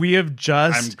 Yes. We have I'm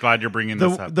just glad you're bringing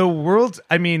this up. the world.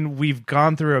 I mean, we've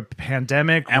gone through a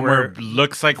pandemic And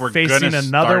looks like we're facing gonna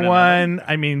another start one.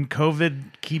 I mean, COVID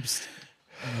keeps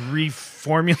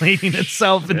reformulating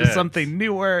itself into Yes. something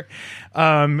newer.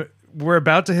 We're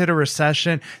about to hit a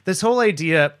recession. This whole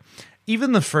idea,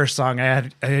 even the first song, I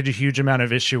had a huge amount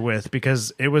of issue with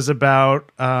because it was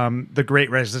about the Great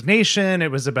Resignation.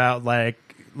 It was about like,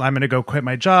 I'm going to go quit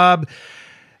my job.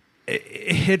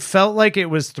 It felt like it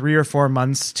was 3 or 4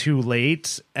 months too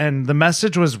late, and the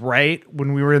message was right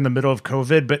when we were in the middle of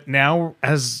COVID. But now,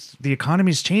 as the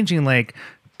economy's changing, like,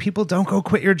 people don't go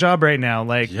quit your job right now.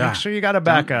 Like, make sure you got a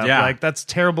backup. Yeah. Like, that's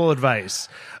terrible advice.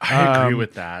 I agree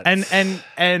with that.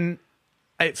 And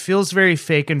it feels very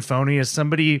fake and phony as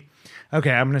somebody.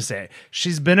 Okay, I'm going to say it.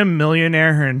 She's been a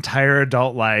millionaire her entire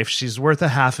adult life. She's worth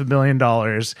 $500 million.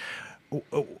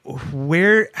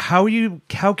 How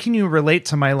can you relate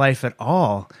to my life at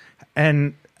all?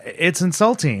 And it's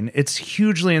insulting. It's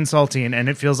hugely insulting, and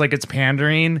it feels like it's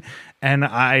pandering, and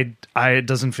it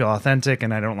doesn't feel authentic,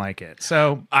 and I don't like it.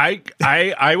 So I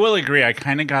will agree. I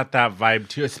kind of got that vibe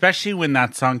too, especially when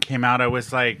that song came out. I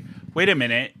was like, wait a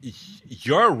minute.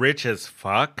 you're rich as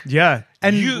fuck. Yeah.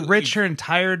 And rich her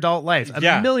entire adult life.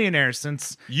 A millionaire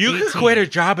since You 18. could quit a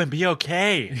job and be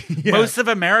okay. Most of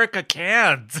America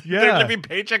can't. Yeah. They're living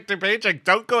paycheck to paycheck.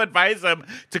 Don't go advise them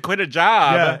to quit a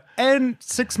job. Yeah. And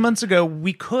 6 months ago,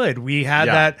 we could. We had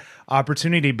that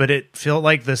opportunity, but it felt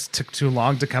like this took too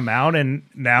long to come out, and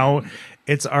now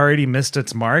it's already missed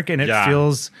its mark, and it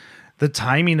feels the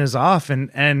timing is off.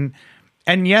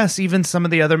 And yes, even some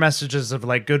of the other messages of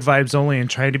like good vibes only and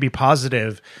trying to be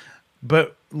positive,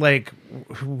 but like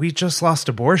we just lost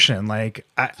abortion. Like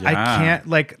I can't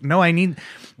like, no, I need,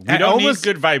 we don't need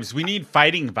good vibes. We need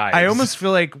fighting vibes. I almost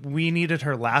feel like we needed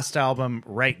her last album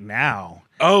right now.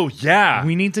 Oh yeah.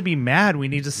 We need to be mad. We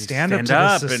need to stand up to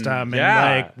the system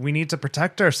and like we need to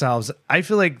protect ourselves. I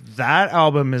feel like that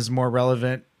album is more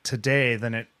relevant today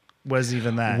than it was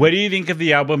even then. What do you think of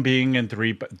the album being in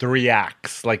three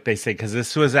acts, like they say? Because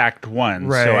this was Act 1,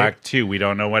 right. So Act 2, we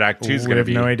don't know what Act 2 is going to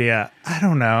be. We have no idea. I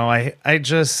don't know. I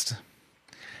just...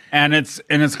 And it's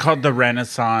called The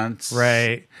Renaissance.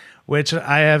 Right. Which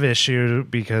I have issue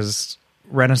because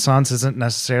Renaissance isn't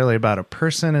necessarily about a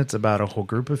person. It's about a whole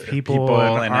group of people.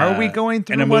 And are we going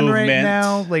through one right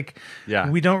now? Like,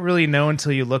 we don't really know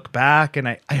until you look back. And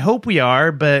I hope we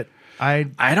are, but...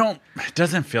 I don't. It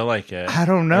doesn't feel like it. I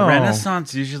don't know. The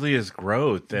Renaissance usually is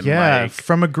growth, and like,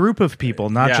 from a group of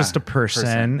people, not just a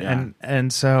person.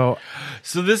 And so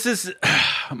this is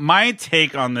my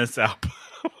take on this album.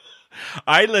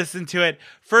 I listened to it.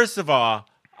 First of all,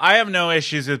 I have no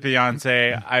issues with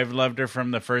Beyonce. I've loved her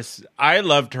from the first. I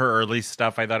loved her early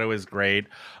stuff. I thought it was great.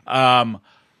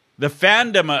 The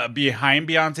fandom behind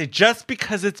Beyonce, just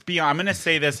because it's Beyonce, I'm going to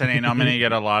say this, and I know I'm going to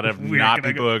get a lot of not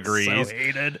people who agree. So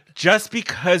hated. Just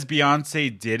because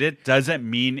Beyonce did it doesn't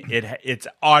mean it's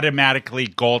automatically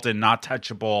golden, not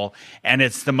touchable, and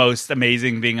it's the most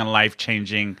amazing thing and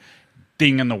life-changing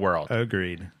thing in the world.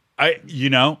 Agreed.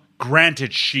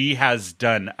 Granted, she has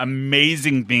done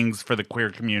amazing things for the queer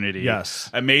community.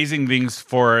 Yes. Amazing things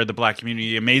for the Black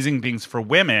community, amazing things for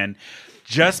women.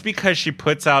 Just because she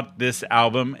puts out this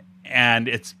album and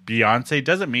it's Beyonce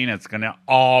doesn't mean it's going to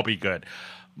all be good.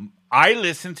 I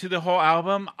listened to the whole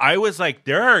album. I was like,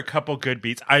 there are a couple good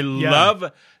beats. I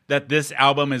love that this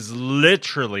album is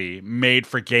literally made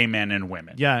for gay men and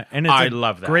women. Yeah, and it's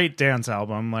love that. Great dance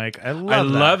album. Like I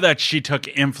love that she took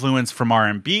influence from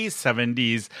R&B,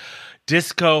 70s,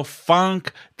 disco,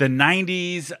 funk, the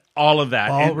 90s, all of that.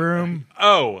 Ballroom.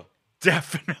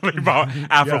 Definitely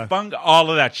Afro-funk,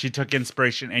 all of that. She took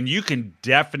inspiration, and you can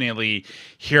definitely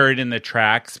hear it in the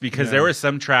tracks because there were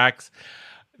some tracks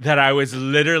that I was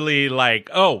literally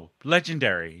like, oh,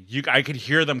 legendary. I could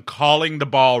hear them calling the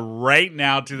ball right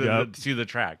now to the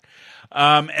track.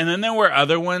 And then there were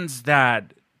other ones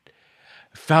that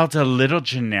felt a little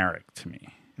generic to me.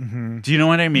 Mm-hmm. Do you know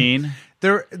what I mean?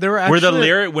 There were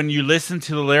actually... when you listen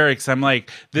to the lyrics, I'm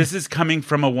like, this is coming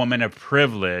from a woman of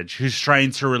privilege who's trying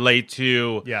to relate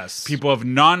to people of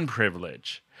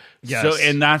non-privilege. Yes. So,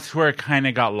 and that's where it kind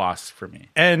of got lost for me.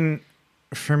 And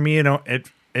for me,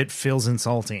 it feels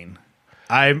insulting.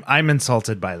 I'm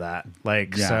insulted by that.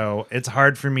 Like, so it's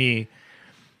hard for me.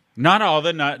 Not all of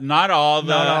them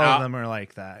are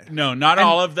like that. No, not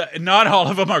all of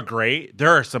them are great.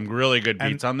 There are some really good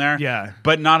beats on there. Yeah.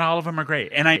 But not all of them are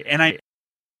great. And I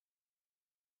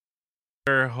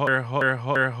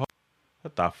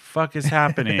what the fuck is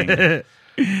happening?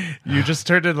 You just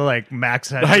turned into like Max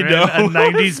Headroom, a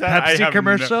 90s Pepsi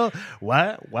commercial.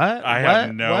 What? I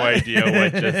have no idea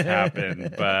what just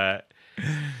happened, but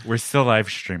we're still live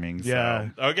streaming.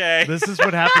 So. Okay. This is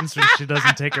what happens when she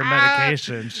doesn't take her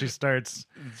medication. She starts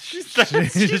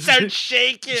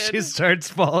shaking. She starts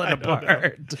falling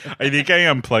apart. I think I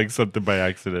unplugged something by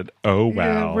accident. Oh, wow.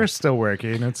 Yeah, we're still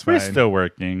working. It's fine. We're still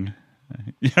working.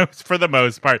 For the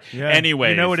most part. Yeah.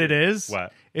 Anyway. You know what it is?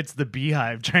 What? It's the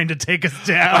Beehive trying to take us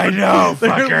down. I know,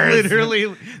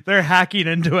 fuckers. They're hacking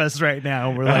into us right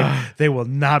now. We're like, they will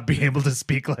not be able to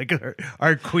speak like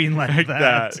our queen like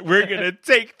that. We're going to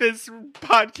take this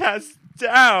podcast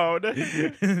down.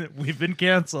 We've been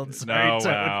canceled. Sorry,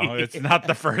 Tony. Wow. It's not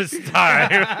the first time.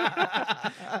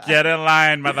 Get in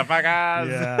line, motherfuckers.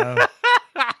 Yeah.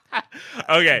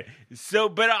 Okay, so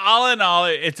but all in all,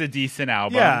 it's a decent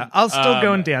album. Yeah, I'll still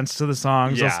go and dance to the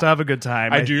songs. Yeah. I'll still have a good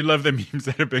time. I do love the memes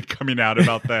that have been coming out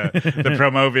about the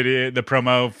promo video, the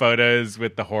promo photos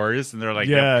with the horse, and they're like,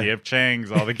 P.F.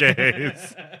 Chang's, all the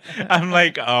gays. I'm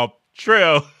like, oh,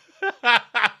 true.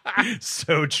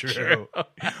 So true.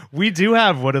 We do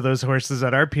have one of those horses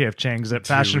at our PF Chang's at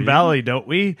Fashion Valley, don't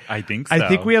we? I think so. I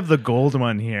think we have the gold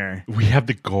one here. We have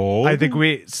the gold? I think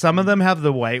some of them have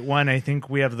the white one. I think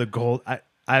we have the gold.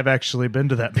 I've actually been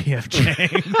to that PF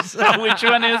Chang's. Which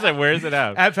one is it? Where is it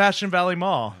at? At Fashion Valley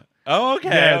Mall. Oh, okay.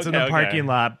 Yeah, it's in the okay. parking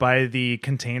lot by the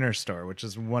Container Store, which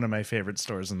is one of my favorite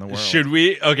stores in the world. Should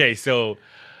we? Okay, so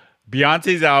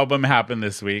Beyonce's album happened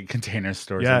this week. Container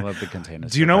Stores. Yeah. I love the Container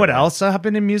Store. Do you know what else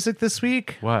happened in music this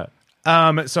week? What?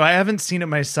 So I haven't seen it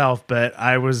myself, but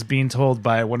I was being told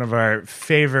by one of our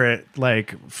favorite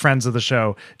friends of the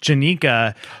show,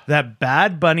 Janika, that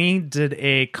Bad Bunny did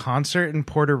a concert in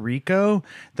Puerto Rico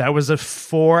that was a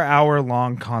 4-hour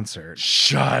long concert.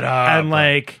 Shut up.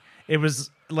 And it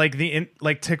was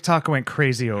TikTok went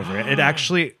crazy over it. It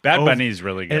actually Bad Bunny's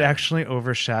really good. It actually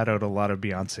overshadowed a lot of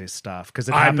Beyonce stuff because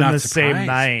it I'm happened not the surprised. same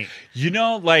night. You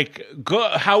know,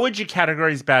 how would you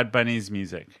categorize Bad Bunny's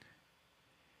music?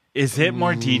 Is it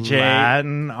more DJ?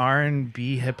 Latin,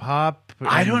 R&B, hip hop?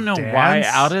 I don't know dance? why.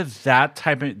 Out of that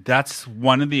type of, that's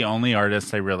one of the only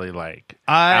artists I really like.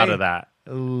 Out of that,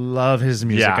 love his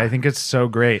music. Yeah. I think it's so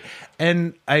great.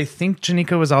 And I think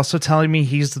Janika was also telling me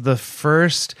he's the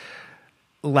first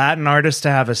Latin artist to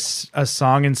have a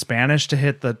song in Spanish to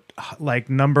hit the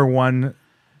number one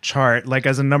chart,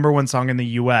 as a number one song in the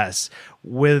US,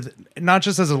 with not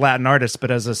just as a Latin artist, but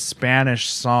as a Spanish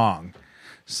song.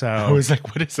 So I was like,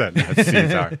 what is that? That's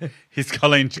Cesar. He's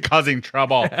causing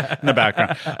trouble in the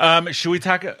background. Should we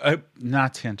talk,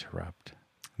 not to interrupt.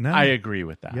 No. I agree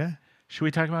with that. Yeah. Should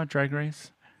we talk about Drag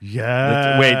Race?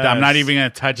 Yeah. Wait, I'm not even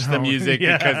going to touch the No, music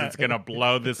yeah. because it's going to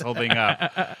blow this whole thing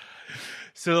up.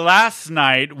 So last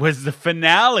night was the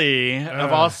finale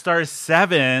of All Stars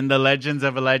 7, the Legends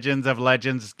of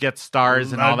Legends Get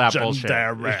Stars and all that bullshit.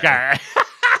 Legendary.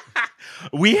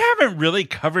 We haven't really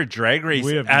covered Drag Race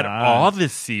We have at not. all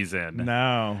this season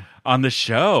No, on the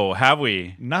show, have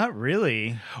we? not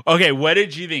really. Okay, what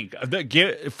did you think?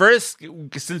 First,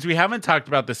 since we haven't talked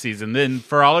about the season, then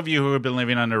for all of you who have been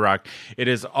living under a rock, it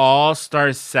is All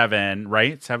Stars 7,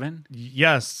 right? 7?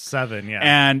 Yes, 7, yeah.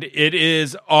 And it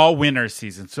is all winter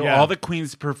season. So Yeah. all the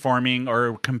queens performing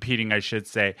or competing, I should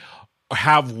say,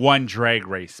 have won Drag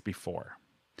Race before.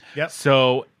 Yep.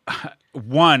 So,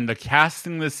 the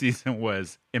casting this season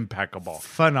was impeccable.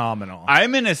 Phenomenal.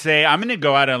 I'm going to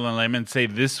go out on a limb and say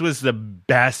this was the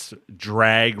best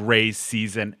Drag Race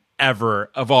season ever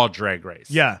of all Drag Race.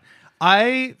 Yeah.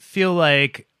 I feel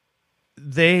like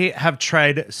they have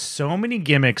tried so many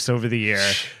gimmicks over the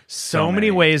year, so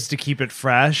many ways to keep it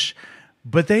fresh,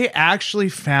 but they actually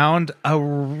found a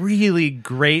really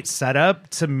great setup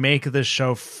to make the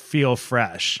show feel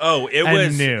fresh. Oh, it and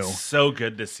was new. so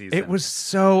good this season. It was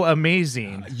so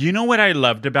amazing. You know what I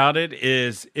loved about it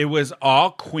is it was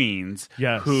all queens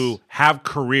Yes. who have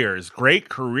careers, great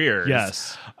careers.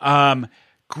 Yes.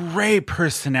 Great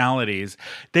personalities.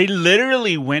 They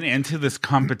literally went into this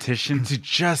competition to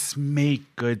just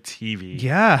make good TV.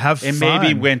 Yeah, have And fun.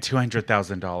 maybe win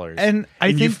 $200,000. And I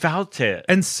you think- felt it.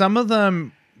 And some of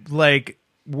them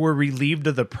were relieved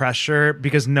of the pressure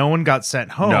because no one got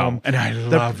sent home. No, and I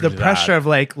loved the that. pressure of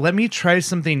let me try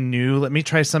something new. Let me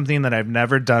try something that I've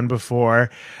never done before.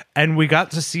 And we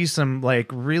got to see some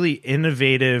really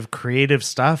innovative, creative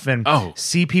stuff and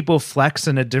see people flex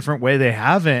in a different way they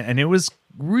haven't. And it was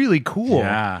really cool.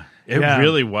 Yeah, it Yeah.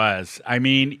 really was. I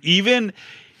mean, even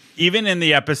in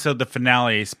the episode, the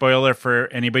finale, spoiler for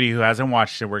anybody who hasn't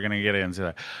watched it, we're going to get into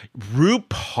that.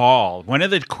 RuPaul, one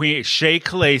of the queens, Shea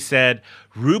Coulee said,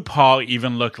 RuPaul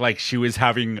even looked like she was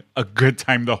having a good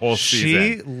time the whole She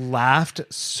season. laughed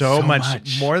so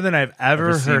much more than I've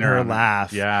ever seen heard her her on-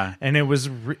 laugh. Yeah. And it was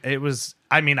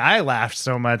I mean, I laughed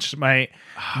so much. My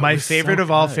was favorite so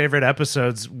of all good. favorite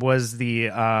episodes was the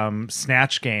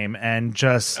Snatch Game, and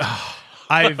just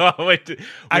I've what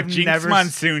I've Jinx never-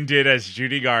 Monsoon did as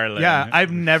Judy Garland.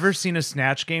 I've never seen a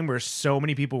Snatch Game where so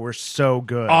many people were so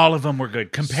good. All of them were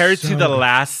good. Compared to So the good.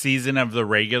 last season of the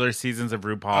regular seasons of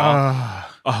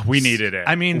RuPaul, we needed it.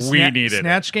 I mean, we needed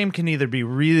Snatch Game can either be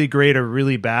really great or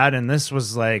really bad, and this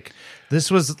was like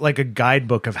a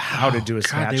guidebook of how to do a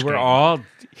Snatch They were Game. all,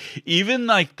 even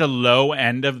the low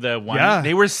end of the one. Yeah.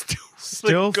 They were still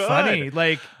Still good. funny.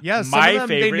 Some My of them,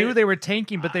 they favorite- knew they were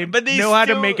tanking, but they But they know how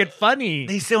to still- make it funny.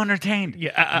 They still entertained.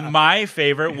 Yeah. My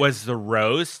favorite was the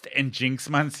roast and Jinx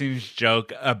Monsoon's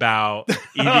joke about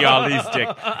Evie Ollie's dick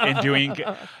and doing.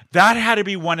 That had to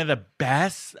be one of the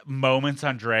best moments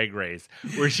on Drag Race,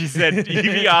 where she said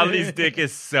Evie Ollie's dick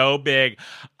is so big.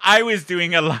 I was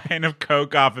doing a line of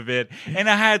coke off of it, and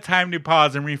I had time to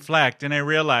pause and reflect, and I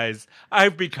realized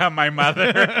I've become my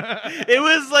mother. It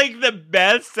was the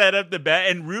best setup the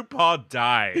best. And RuPaul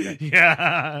died.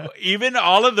 Yeah. Even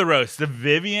all of the roasts. The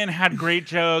Vivian had great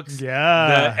jokes.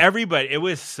 Yeah. Everybody. It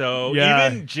was so... Yeah.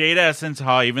 Even Jada Essence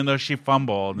Hall, even though she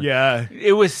fumbled. Yeah.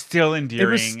 It was still endearing.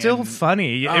 It was still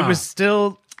funny. It was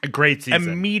still... a great season.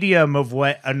 A medium of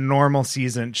what a normal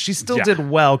season. She still did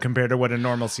well compared to what a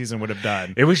normal season would have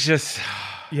done. It was just...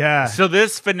 Yeah. So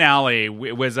this finale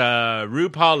was a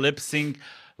RuPaul lip sync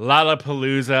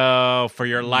Lollapalooza for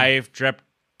your life,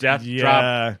 death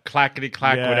drop, clackety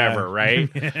clack, whatever, right?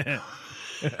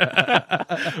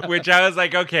 Which I was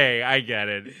like, okay, I get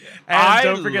it. And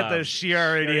don't forget that she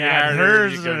already had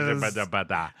hers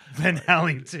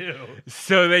finale too.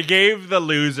 So they gave the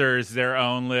losers their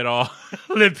own little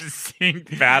lip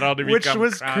sync battle to which become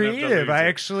was Crown of the creative. Loser. I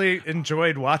actually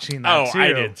enjoyed watching that too.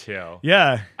 I did too.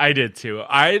 Yeah, I did too.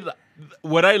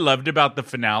 What I loved about the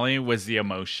finale was the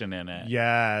emotion in it.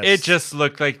 Yes. It just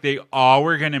looked like they all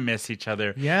were going to miss each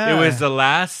other. Yeah. It was the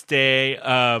last day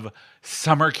of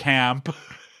summer camp.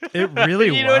 It really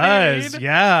You know what I was. mean?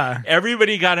 Yeah.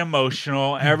 Everybody got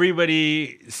emotional.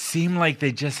 Everybody seemed like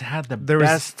they just had the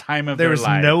best time of their life.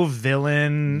 There was no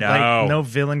villain. No. Like, no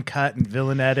villain cut and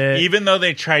villain edit. Even though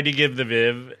they tried to give the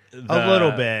Viv a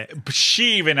little bit.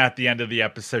 She, even at the end of the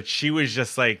episode, she was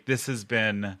just like, this has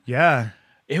been... Yeah.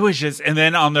 It was just, and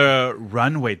then on the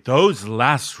runway, those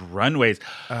last runways,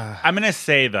 I'm going to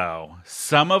say though,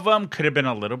 some of them could have been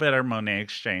a little bit of Monet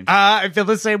Exchange. I feel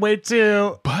the same way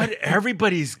too. But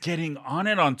everybody's getting on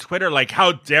it on Twitter, like,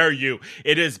 how dare you?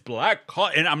 It is black.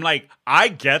 And I'm like, I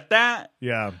get that.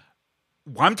 Yeah.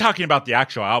 I'm talking about the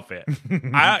actual outfit.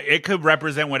 It could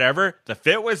represent whatever. The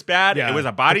fit was bad. Yeah. It was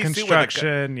a bodysuit.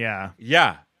 Construction, yeah.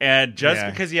 Yeah. And just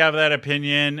because you have that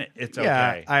opinion, it's okay.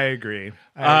 Yeah, I agree.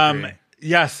 I agree.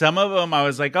 Yeah, some of them I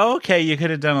was like, oh, okay, you could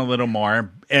have done a little more.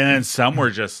 And then some were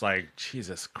just like,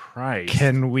 Jesus Christ.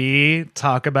 Can we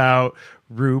talk about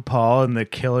RuPaul and the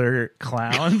Killer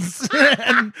Clowns?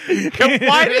 Why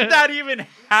did that even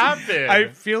happen? I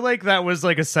feel like that was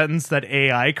like a sentence that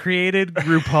AI created,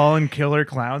 RuPaul and Killer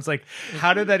Clowns. Like,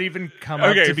 how did that even come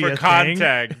up to be a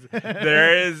context,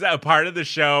 there is a part of the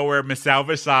show where Michelle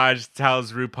Visage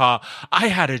tells RuPaul, I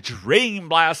had a dream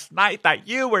last night that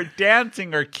you were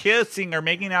dancing or kissing or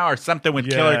making out or something with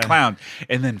Killer Clowns.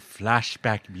 And then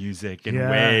flashback music and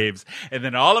waves. And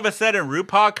then all of a sudden,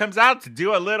 RuPaul comes out to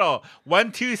do a little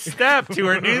 1-2 step to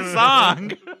her new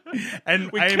song.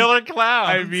 And with Killer Clowns.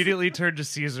 I immediately turned to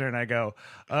Caesar and I go,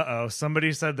 uh-oh,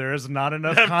 somebody said there is not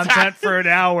enough content for an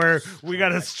hour. We got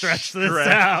to stretch this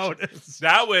out.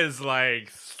 That was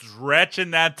like stretching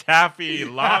that taffy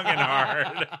long and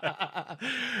hard.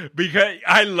 Because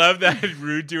I love that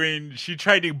Ru doing, she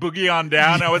tried to boogie on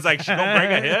down. I was like, she gonna break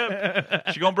a hip.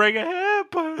 She gonna break a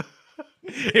hip.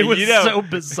 It was so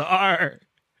bizarre.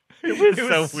 It was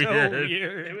so weird.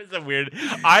 It was so weird.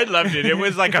 I loved it. It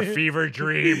was like a fever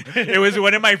dream. It was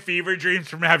one of my fever dreams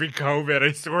from having COVID.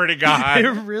 I swear to God. It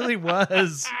really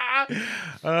was. You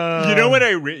know what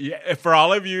for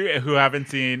all of you who haven't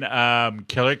seen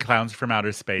Killer Clowns from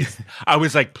Outer Space, I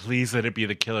was like, please let it be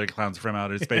the Killer Clowns from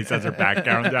Outer Space as her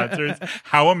background dancers.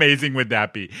 How amazing would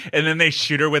that be? And then they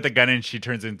shoot her with a gun and she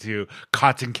turns into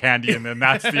cotton candy and then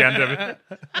that's the end of it.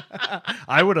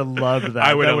 I would have loved that.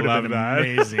 I would have been loved that.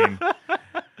 amazing.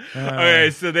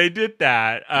 Okay, so they did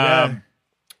that.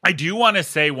 I do want to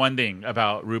say one thing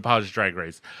about RuPaul's Drag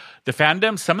Race. The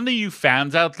fandom, some of you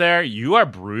fans out there, you are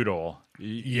brutal.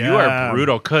 You are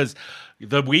brutal because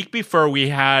the week before we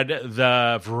had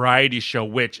the variety show,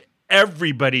 which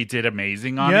everybody did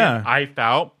amazing on it, I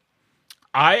felt.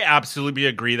 I absolutely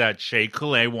agree that Shea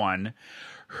Coulee won.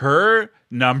 Her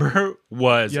number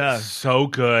was so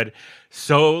good.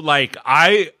 So like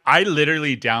I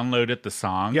literally downloaded the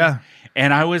song. Yeah.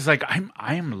 And I was like, I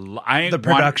the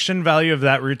production value of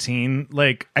that routine,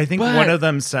 like I think one of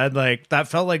them said like that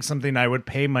felt like something I would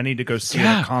pay money to go see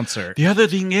at a concert. The other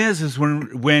thing is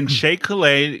when Shea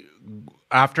Coulee,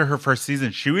 after her first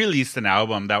season, she released an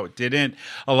album that didn't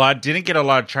get a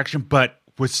lot of traction, but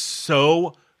was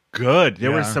so good.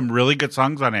 There were some really good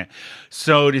songs on it.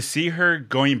 So to see her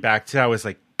going back to that, I was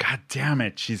like, God damn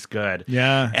it, she's good.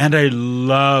 Yeah. And I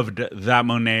loved that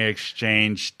Monet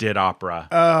Exchange did opera.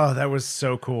 Oh, that was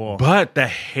so cool. But the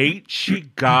hate she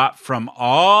got from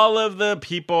all of the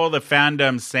people, the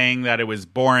fandom saying that it was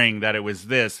boring, that it was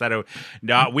this, that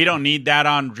we don't need that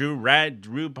on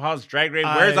RuPaul's Drag Race.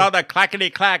 Where's all the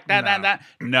clackety clack? That.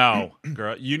 No,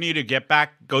 girl, you need to get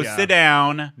back, go sit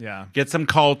down, get some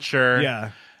culture.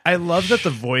 Yeah. I love that the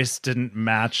voice didn't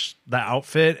match the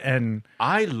outfit, and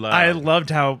I loved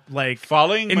how like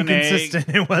following inconsistent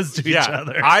it was to each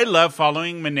other. I love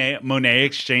following Monet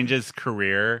Exchange's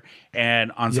career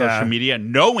and on social media,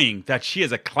 knowing that she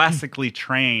is a classically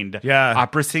trained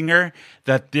opera singer.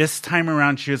 That this time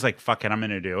around she was like, "Fuck it, I'm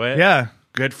going to do it." Yeah.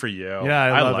 Good for you. Yeah,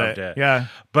 I loved it. Yeah.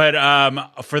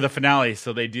 But for the finale,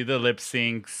 so they do the lip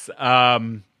syncs.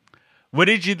 What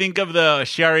did you think of the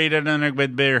Shari and her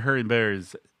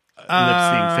bears lip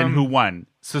syncs, and who won?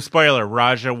 So spoiler,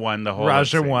 Raja won the whole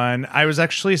Raja won. I was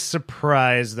actually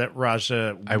surprised that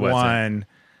Raja won.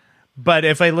 But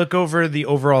if I look over the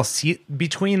overall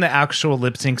between the actual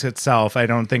lip syncs itself, I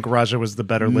don't think Raja was the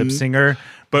better lip singer.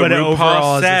 But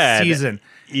overall as a season,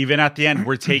 even at the end,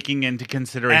 we're taking into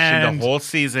consideration the whole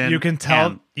season. You can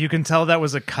tell that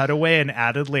was a cutaway and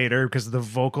added later because the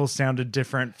vocal sounded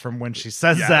different from when she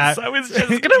says that. I was just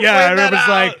gonna point that out.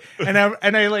 Like,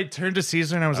 and I like turned to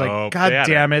Caesar and I was like, God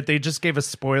damn it! They just gave a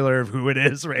spoiler of who it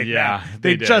is right now.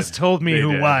 They just told me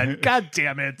who won. God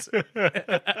damn it!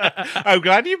 I'm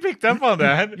glad you picked up on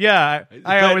that. Yeah,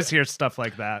 I always hear stuff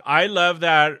like that. I love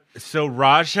that. So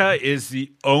Raja is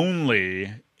the only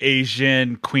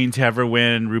Asian queen to ever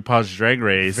win RuPaul's Drag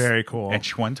Race. Very cool. And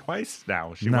she won twice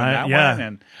now. She won that one.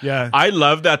 And yeah. I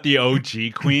love that the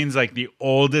OG queens, like the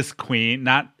oldest queen,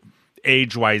 not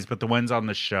age-wise, but the ones on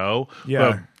the show who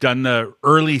have done the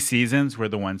early seasons were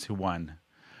the ones who won.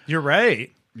 You're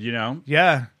right. You know?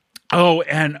 Yeah. Oh,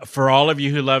 and for all of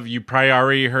you who love, you probably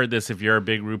already heard this if you're a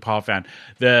big RuPaul fan.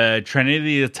 The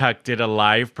Trinity the Tuck did a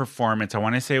live performance. I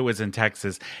want to say it was in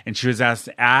Texas, and she was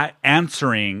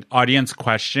answering audience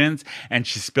questions, and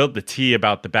she spilled the tea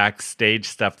about the backstage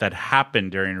stuff that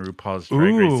happened during RuPaul's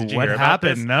Drag Race. Did you what hear about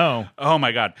happened? this? No. Oh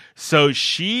my God. So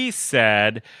she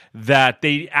said that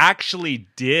they actually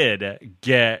did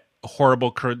get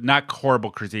not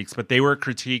horrible critiques, but they were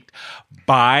critiqued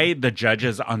by the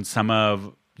judges on some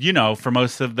of, for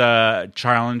most of the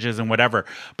challenges and whatever.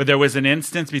 But there was an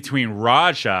instance between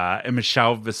Raja and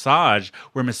Michelle Visage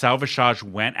where Michelle Visage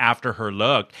went after her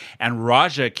look, and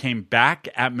Raja came back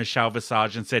at Michelle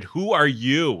Visage and said, "Who are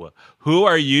you? Who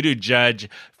are you to judge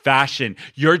fashion?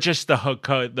 You're just the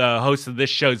host of this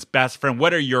show's best friend.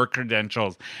 What are your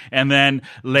credentials?" And then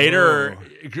later,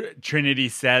 Trinity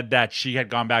said that she had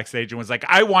gone backstage and was like,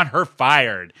 "I want her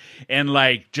fired," and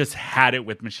like just had it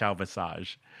with Michelle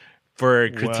Visage for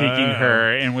critiquing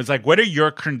her, and was like, "What are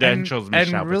your credentials,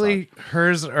 Michelle?" And really,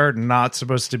 hers are not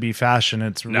supposed to be fashion.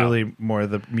 It's really more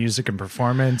the music and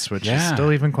performance, which is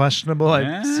still even questionable.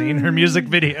 I've seen her music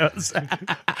videos.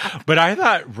 But I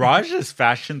thought Raja's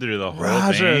fashion through the whole thing.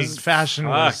 Raja's fashion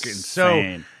was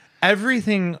insane. So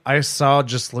everything I saw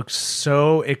just looked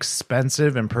so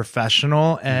expensive and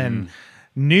professional and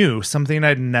new, something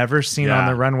I'd never seen on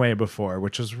the runway before,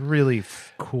 which was really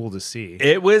cool to see.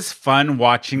 It was fun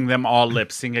watching them all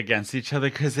lip sync against each other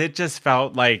because it just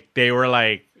felt like they were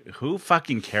like, who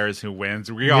fucking cares who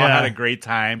wins? We all had a great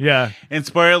time. Yeah. And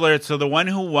spoiler alert, so the one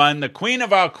who won, the queen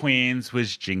of all queens,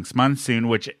 was Jinx Monsoon,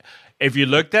 which if you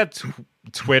looked at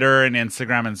Twitter and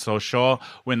Instagram and social,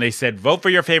 when they said vote for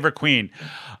your favorite queen,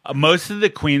 most of the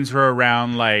queens were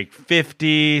around like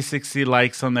 50, 60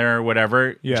 likes on there or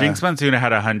whatever. Jinx Monsoon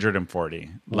had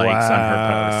 140 likes on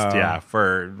her post. Yeah,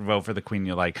 for vote for the queen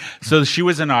you like. So she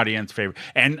was an audience favorite.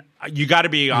 And you got to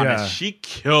be honest, she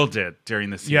killed it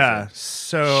during the season. Yeah,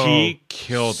 so she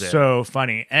killed it. So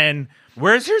funny. And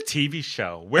where's her TV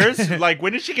show? Where's like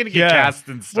when is she going to get cast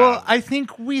and stuff? Well, I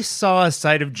think we saw a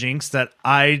side of Jinx that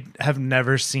I have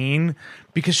never seen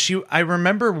because I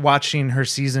remember watching her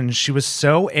season. She was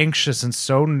so anxious and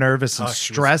so nervous and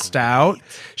stressed out.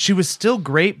 She was still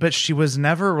great, but she was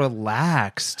never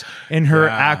relaxed in her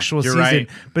actual season. Right.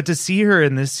 But to see her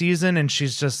in this season, and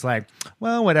she's just like,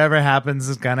 well, whatever happens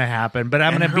is gonna happen, but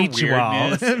I'm gonna beat you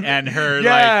all. And her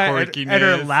like quirkiness and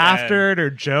her laughter and her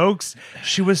jokes.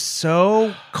 She was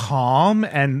so calm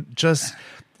and just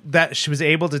that she was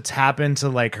able to tap into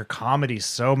like her comedy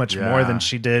so much more than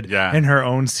she did in her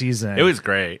own season. It was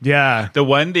great. Yeah. The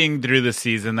one thing through the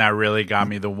season that really got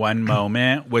me, the one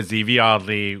moment was Evie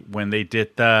Oddly when they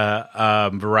did the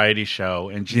variety show,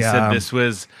 and she said this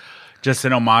was just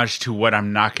an homage to what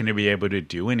I'm not going to be able to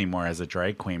do anymore as a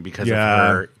drag queen because of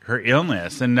her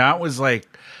illness. And that was like,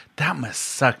 that must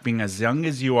suck being as young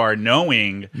as you are,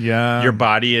 knowing your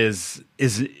body is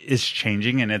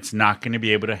changing and it's not going to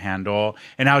be able to handle.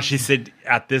 And how she said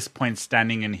at this point,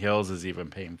 standing in heels is even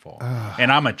painful.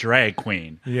 And I'm a drag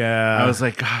queen. Yeah. I was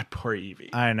like, God, poor Evie.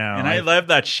 I know. And I love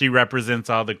that she represents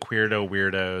all the queerdo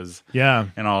weirdos. Yeah.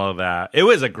 And all of that. It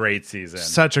was a great season.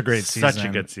 Such a great season. Such a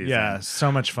good season. Yeah.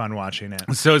 So much fun watching it.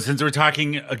 So since we're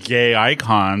talking gay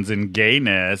icons and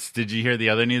gayness, did you hear the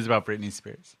other news about Britney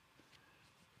Spears?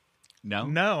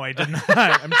 No, I did not.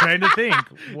 I'm trying to think.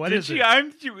 What is it?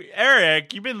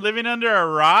 Eric, you've been living under a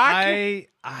rock?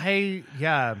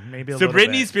 Yeah, maybe a so little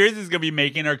Britney bit. Spears is going to be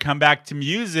making her comeback to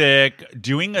music,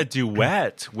 doing a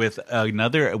duet with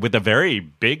a very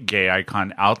big gay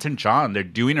icon, Elton John. They're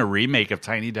doing a remake of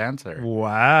Tiny Dancer.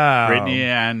 Wow. Britney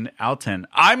and Elton.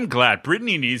 I'm glad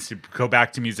Britney needs to go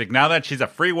back to music now that she's a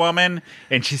free woman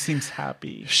and she seems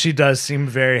happy. She does seem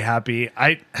very happy.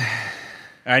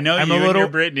 I know and your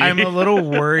Britney. I'm a little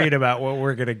worried about what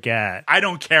we're going to get. I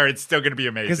don't care. It's still going to be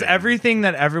amazing. Because everything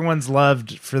that everyone's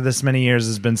loved for this many years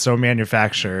has been so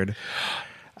manufactured.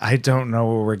 I don't know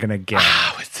what we're going to get.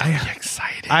 Oh, it's so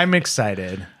exciting. I'm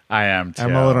excited. I am too.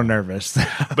 I'm a little nervous.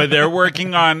 But they're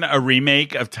working on a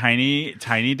remake of Tiny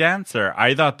Dancer.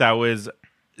 I thought that was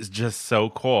just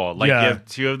so cool. Like, you have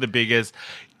two of the biggest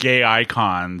gay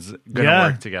icons going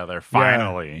to work together,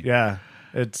 finally. Yeah.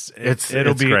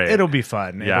 It'll be great. It'll be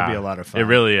fun. Yeah, it'll be a lot of fun. It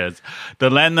really is. The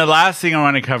last thing I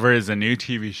want to cover is a new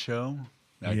TV show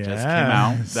that just came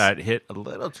out that hit a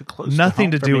little too close.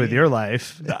 Nothing to do me. with your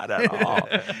life. Not at all.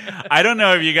 I don't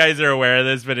know if you guys are aware of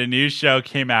this, but a new show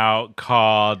came out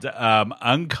called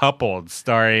Uncoupled,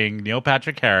 starring Neil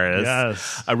Patrick Harris.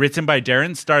 Yes. Written by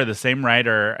Darren Star, the same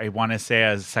writer I want to say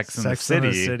as Sex and the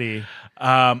City.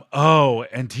 And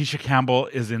Tisha Campbell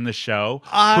is in the show.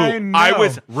 I know. I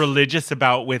was religious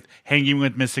about with Hanging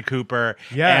with Mr. Cooper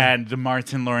and the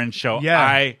Martin Lawrence show.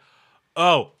 Yeah.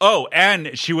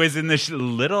 And she was in this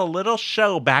little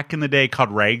show back in the day called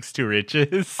Rags to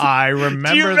Riches. I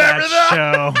remember that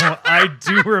show. I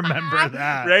do remember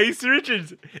that. Rags to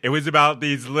Riches. It was about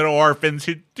these little orphans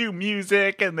who do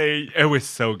music, and it was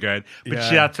so good. But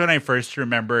that's when I first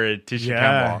remembered Tisha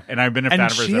Campbell, and I've been a fan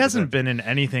of her. She hasn't been in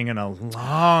anything in a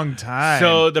long time.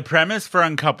 So the premise for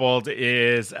Uncoupled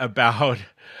is about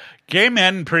gay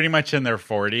men pretty much in their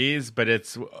 40s, but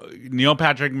it's Neil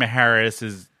Patrick Harris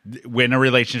is in a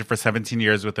relationship for 17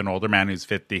 years with an older man who's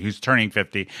turning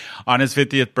 50. On his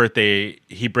 50th birthday,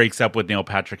 he breaks up with Neil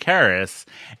Patrick Harris,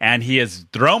 and he is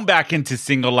thrown back into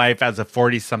single life as a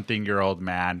 40-something-year-old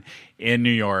man in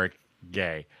New York,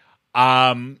 gay.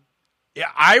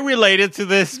 I related to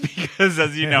this because,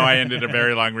 as you know, I ended a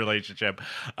very long relationship.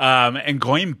 And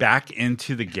going back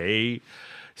into the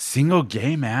single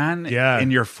gay man in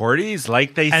your 40s,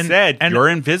 like they said, you're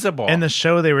invisible. In the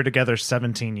show, they were together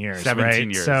 17 years.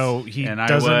 17 years. So he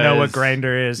doesn't know what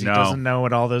Grindr is. He doesn't know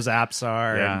what all those apps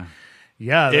are.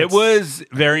 Yeah. It was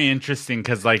very interesting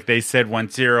because, like they said,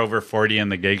 once you're over 40 in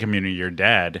the gay community, you're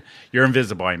dead. You're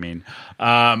invisible, I mean.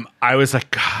 I was like,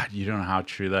 God, you don't know how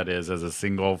true that is as a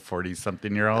single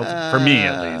 40-something-year-old? For me,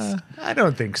 at least. I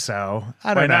don't think so.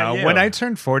 I don't know. When I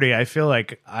turned 40, I feel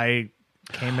like I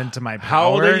came into my power. How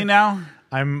old are you now?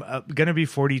 I'm going to be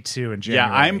 42 in January.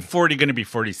 Yeah, I'm 40, going to be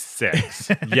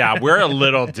 46. Yeah, we're a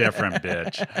little different,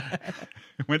 bitch.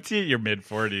 Once you hit your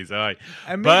mid-40s.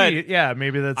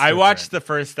 Maybe that's I watched the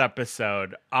first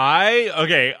episode.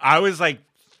 I was like,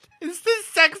 is this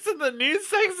Sex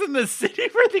in the City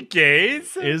for the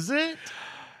gays? Is it?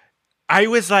 I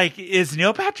was like, is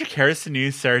Neil Patrick Harris the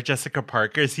new Sarah Jessica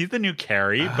Parker? Is he the new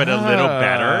Carrie, but a little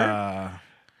better?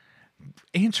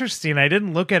 Interesting. I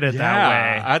didn't look at it that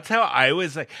way. That's how I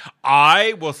was like.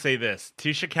 I will say this: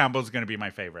 Tisha Campbell is going to be my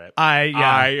favorite. I'm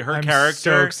character.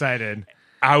 So excited.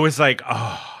 I was like,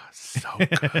 oh, so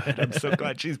good. I'm so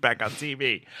glad she's back on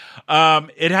TV.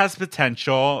 It has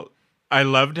potential. I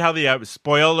loved how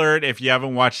spoiler alert, if you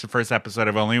haven't watched the first episode,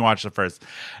 I've only watched the first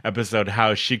episode,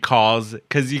 how she calls,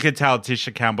 because you could tell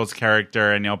Tisha Campbell's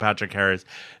character and Neil Patrick Harris,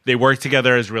 they work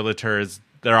together as realtors.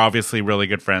 They're obviously really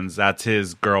good friends. That's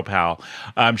his girl pal.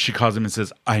 She calls him and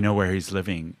says, I know where he's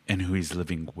living and who he's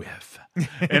living with.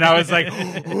 And I was like,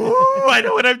 ooh, I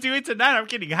know what I'm doing tonight. I'm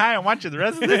getting high. I'm watching the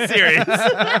rest of this series.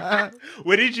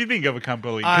 What did you think of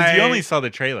Uncoupled? Because you only saw the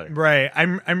trailer. Right.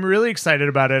 I'm really excited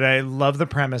about it. I love the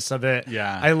premise of it.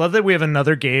 Yeah. I love that we have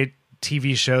another gay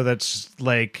TV show that's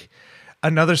like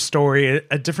another story,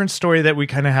 a different story that we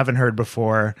kind of haven't heard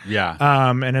before. Yeah.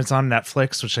 And it's on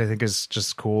Netflix, which I think is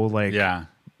just cool. Like, yeah.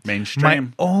 Mainstream.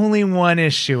 My only one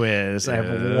issue is I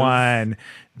have one.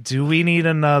 Do we need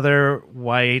another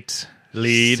white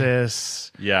lead.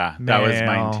 cis. Yeah, that was male.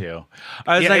 mine too.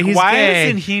 I was Yeah, like, he's why gay.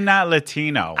 isn't he not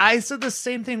Latino? I said the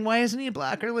same thing. Why isn't he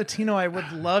black or Latino? I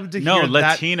would love to No, hear that.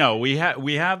 Latino. We have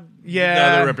the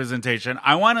Yeah. other representation.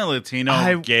 I want a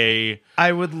Latino gay.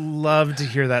 I would love to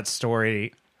hear that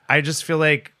story. I just feel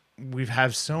like we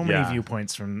have so many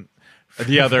viewpoints from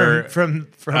The other from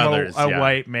others, a yeah.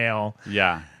 white male.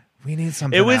 Yeah. We need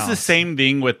something. It was else. the same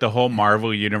thing with the whole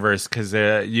Marvel universe because,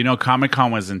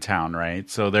 Comic-Con was in town, right?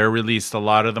 So they released a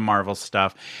lot of the Marvel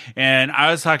stuff. And I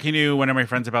was talking to one of my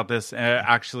friends about this,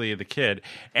 actually the kid.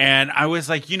 And I was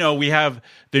like, we have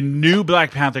the new Black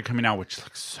Panther coming out, which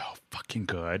looks so fucking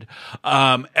good.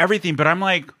 Everything. But I'm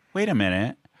like, wait a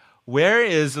minute. Where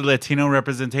is the Latino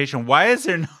representation? Why is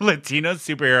there no Latino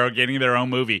superhero getting their own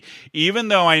movie? Even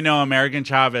though I know American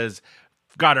Chavez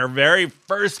got our very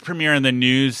first premiere in the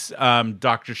news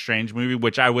Doctor Strange movie,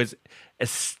 which I was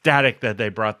ecstatic that they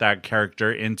brought that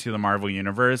character into the Marvel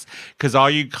universe, because all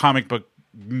you comic book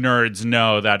nerds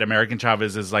know that American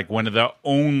Chavez is like one of the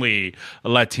only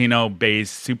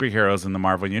Latino-based superheroes in the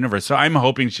Marvel universe. So I'm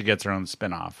hoping she gets her own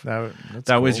spinoff.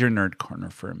 That was your nerd corner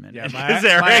for a minute.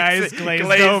 Yeah, my eyes glazed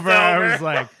over. I was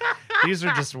like, these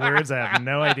are just words. I have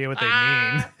no idea what they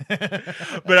mean.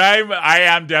 But I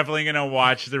am definitely going to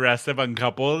watch the rest of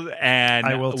Uncoupled, and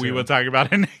we will talk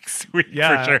about it next week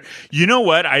for sure. You know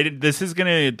what? This is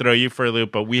going to throw you for a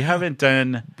loop, but we haven't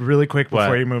done... Really quick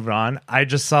before you move on, I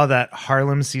just saw that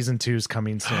Harlem Season 2 is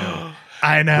coming soon.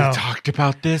 I know. We talked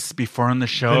about this before on the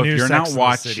show. If you're not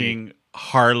watching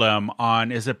Harlem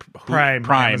on, is it Prime?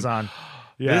 Amazon.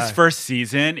 Yeah. This first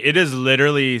season, it is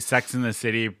literally Sex in the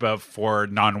City, but for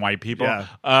non-white people.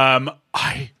 Yeah.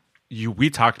 We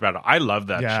talked about it. I love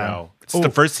that show. The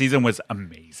first season was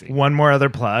amazing. One more other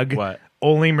plug. What?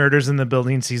 Only Murders in the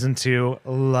Building Season 2.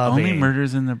 Loving. Only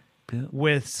Murders in the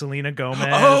with Selena Gomez.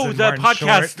 Oh, and the Martin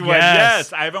podcast Short. one.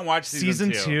 Yes, I haven't watched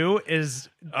season two. Is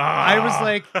I was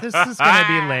like, this is gonna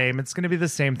be lame. It's gonna be the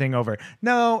same thing over.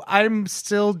 No, I'm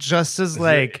still just as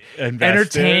like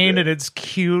entertained, and it's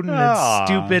cute and it's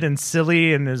stupid and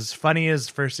silly and as funny as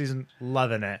first season.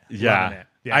 Loving it. Yeah. Loving it.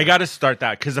 Yeah. I got to start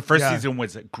that because the first season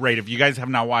was great. If you guys have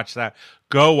not watched that,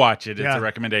 go watch it. It's a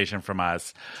recommendation from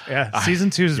us. Yeah, season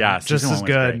 2 is just as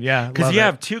good. Great. Yeah, because you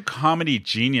have two comedy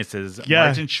geniuses,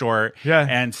 Martin Short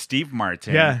and Steve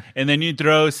Martin. Yeah, and then you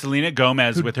throw Selena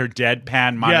Gomez with her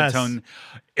deadpan monotone.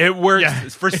 It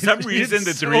works for some reason.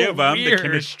 The three of them, the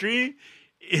chemistry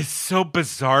is so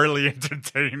bizarrely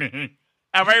entertaining.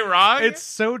 Am I wrong? It's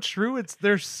so true.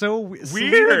 They're so weird.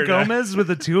 Selena Weird. Gomez with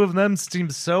the two of them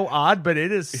seems so odd, but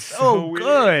it is so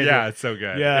good. Yeah, it's so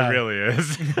good. Yeah. It really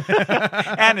is.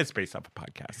 And it's based off a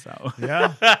podcast, so.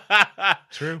 Yeah.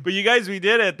 True. But you guys, we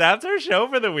did it. That's our show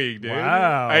for the week, dude.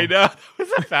 Wow. I know. That was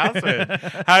a fast one.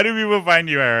 How do people find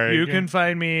you, Eric? You can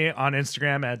find me on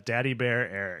Instagram at Daddy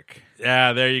Bear Eric.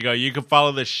 Yeah, there you go. You can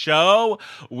follow the show.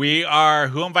 We are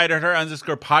Who Invited Her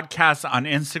 _podcast on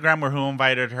Instagram. We're Who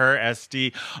Invited Her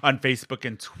SD on Facebook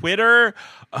and Twitter.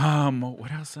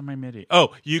 What else am I missing?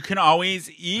 Oh, you can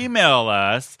always email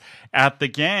us at the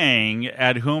gang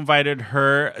at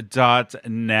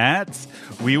whoinvitedher.net.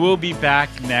 We will be back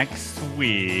next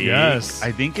week. Yes.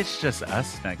 I think it's just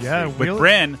us next week. With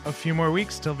Bryn. A few more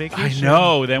weeks till vacation. I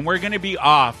know. Then we're going to be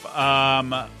off.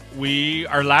 Our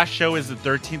last show is the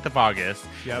 13th of August,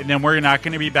 and then we're not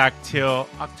going to be back till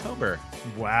October.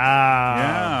 Wow.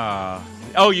 Yeah.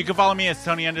 Oh, you can follow me as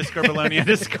Tony _Baloney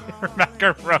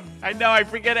 _Macaron. I know, I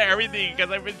forget everything because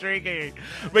I've been drinking.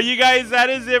 But you guys, that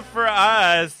is it for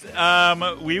us.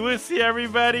 We will see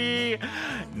everybody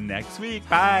next week.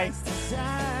 Bye.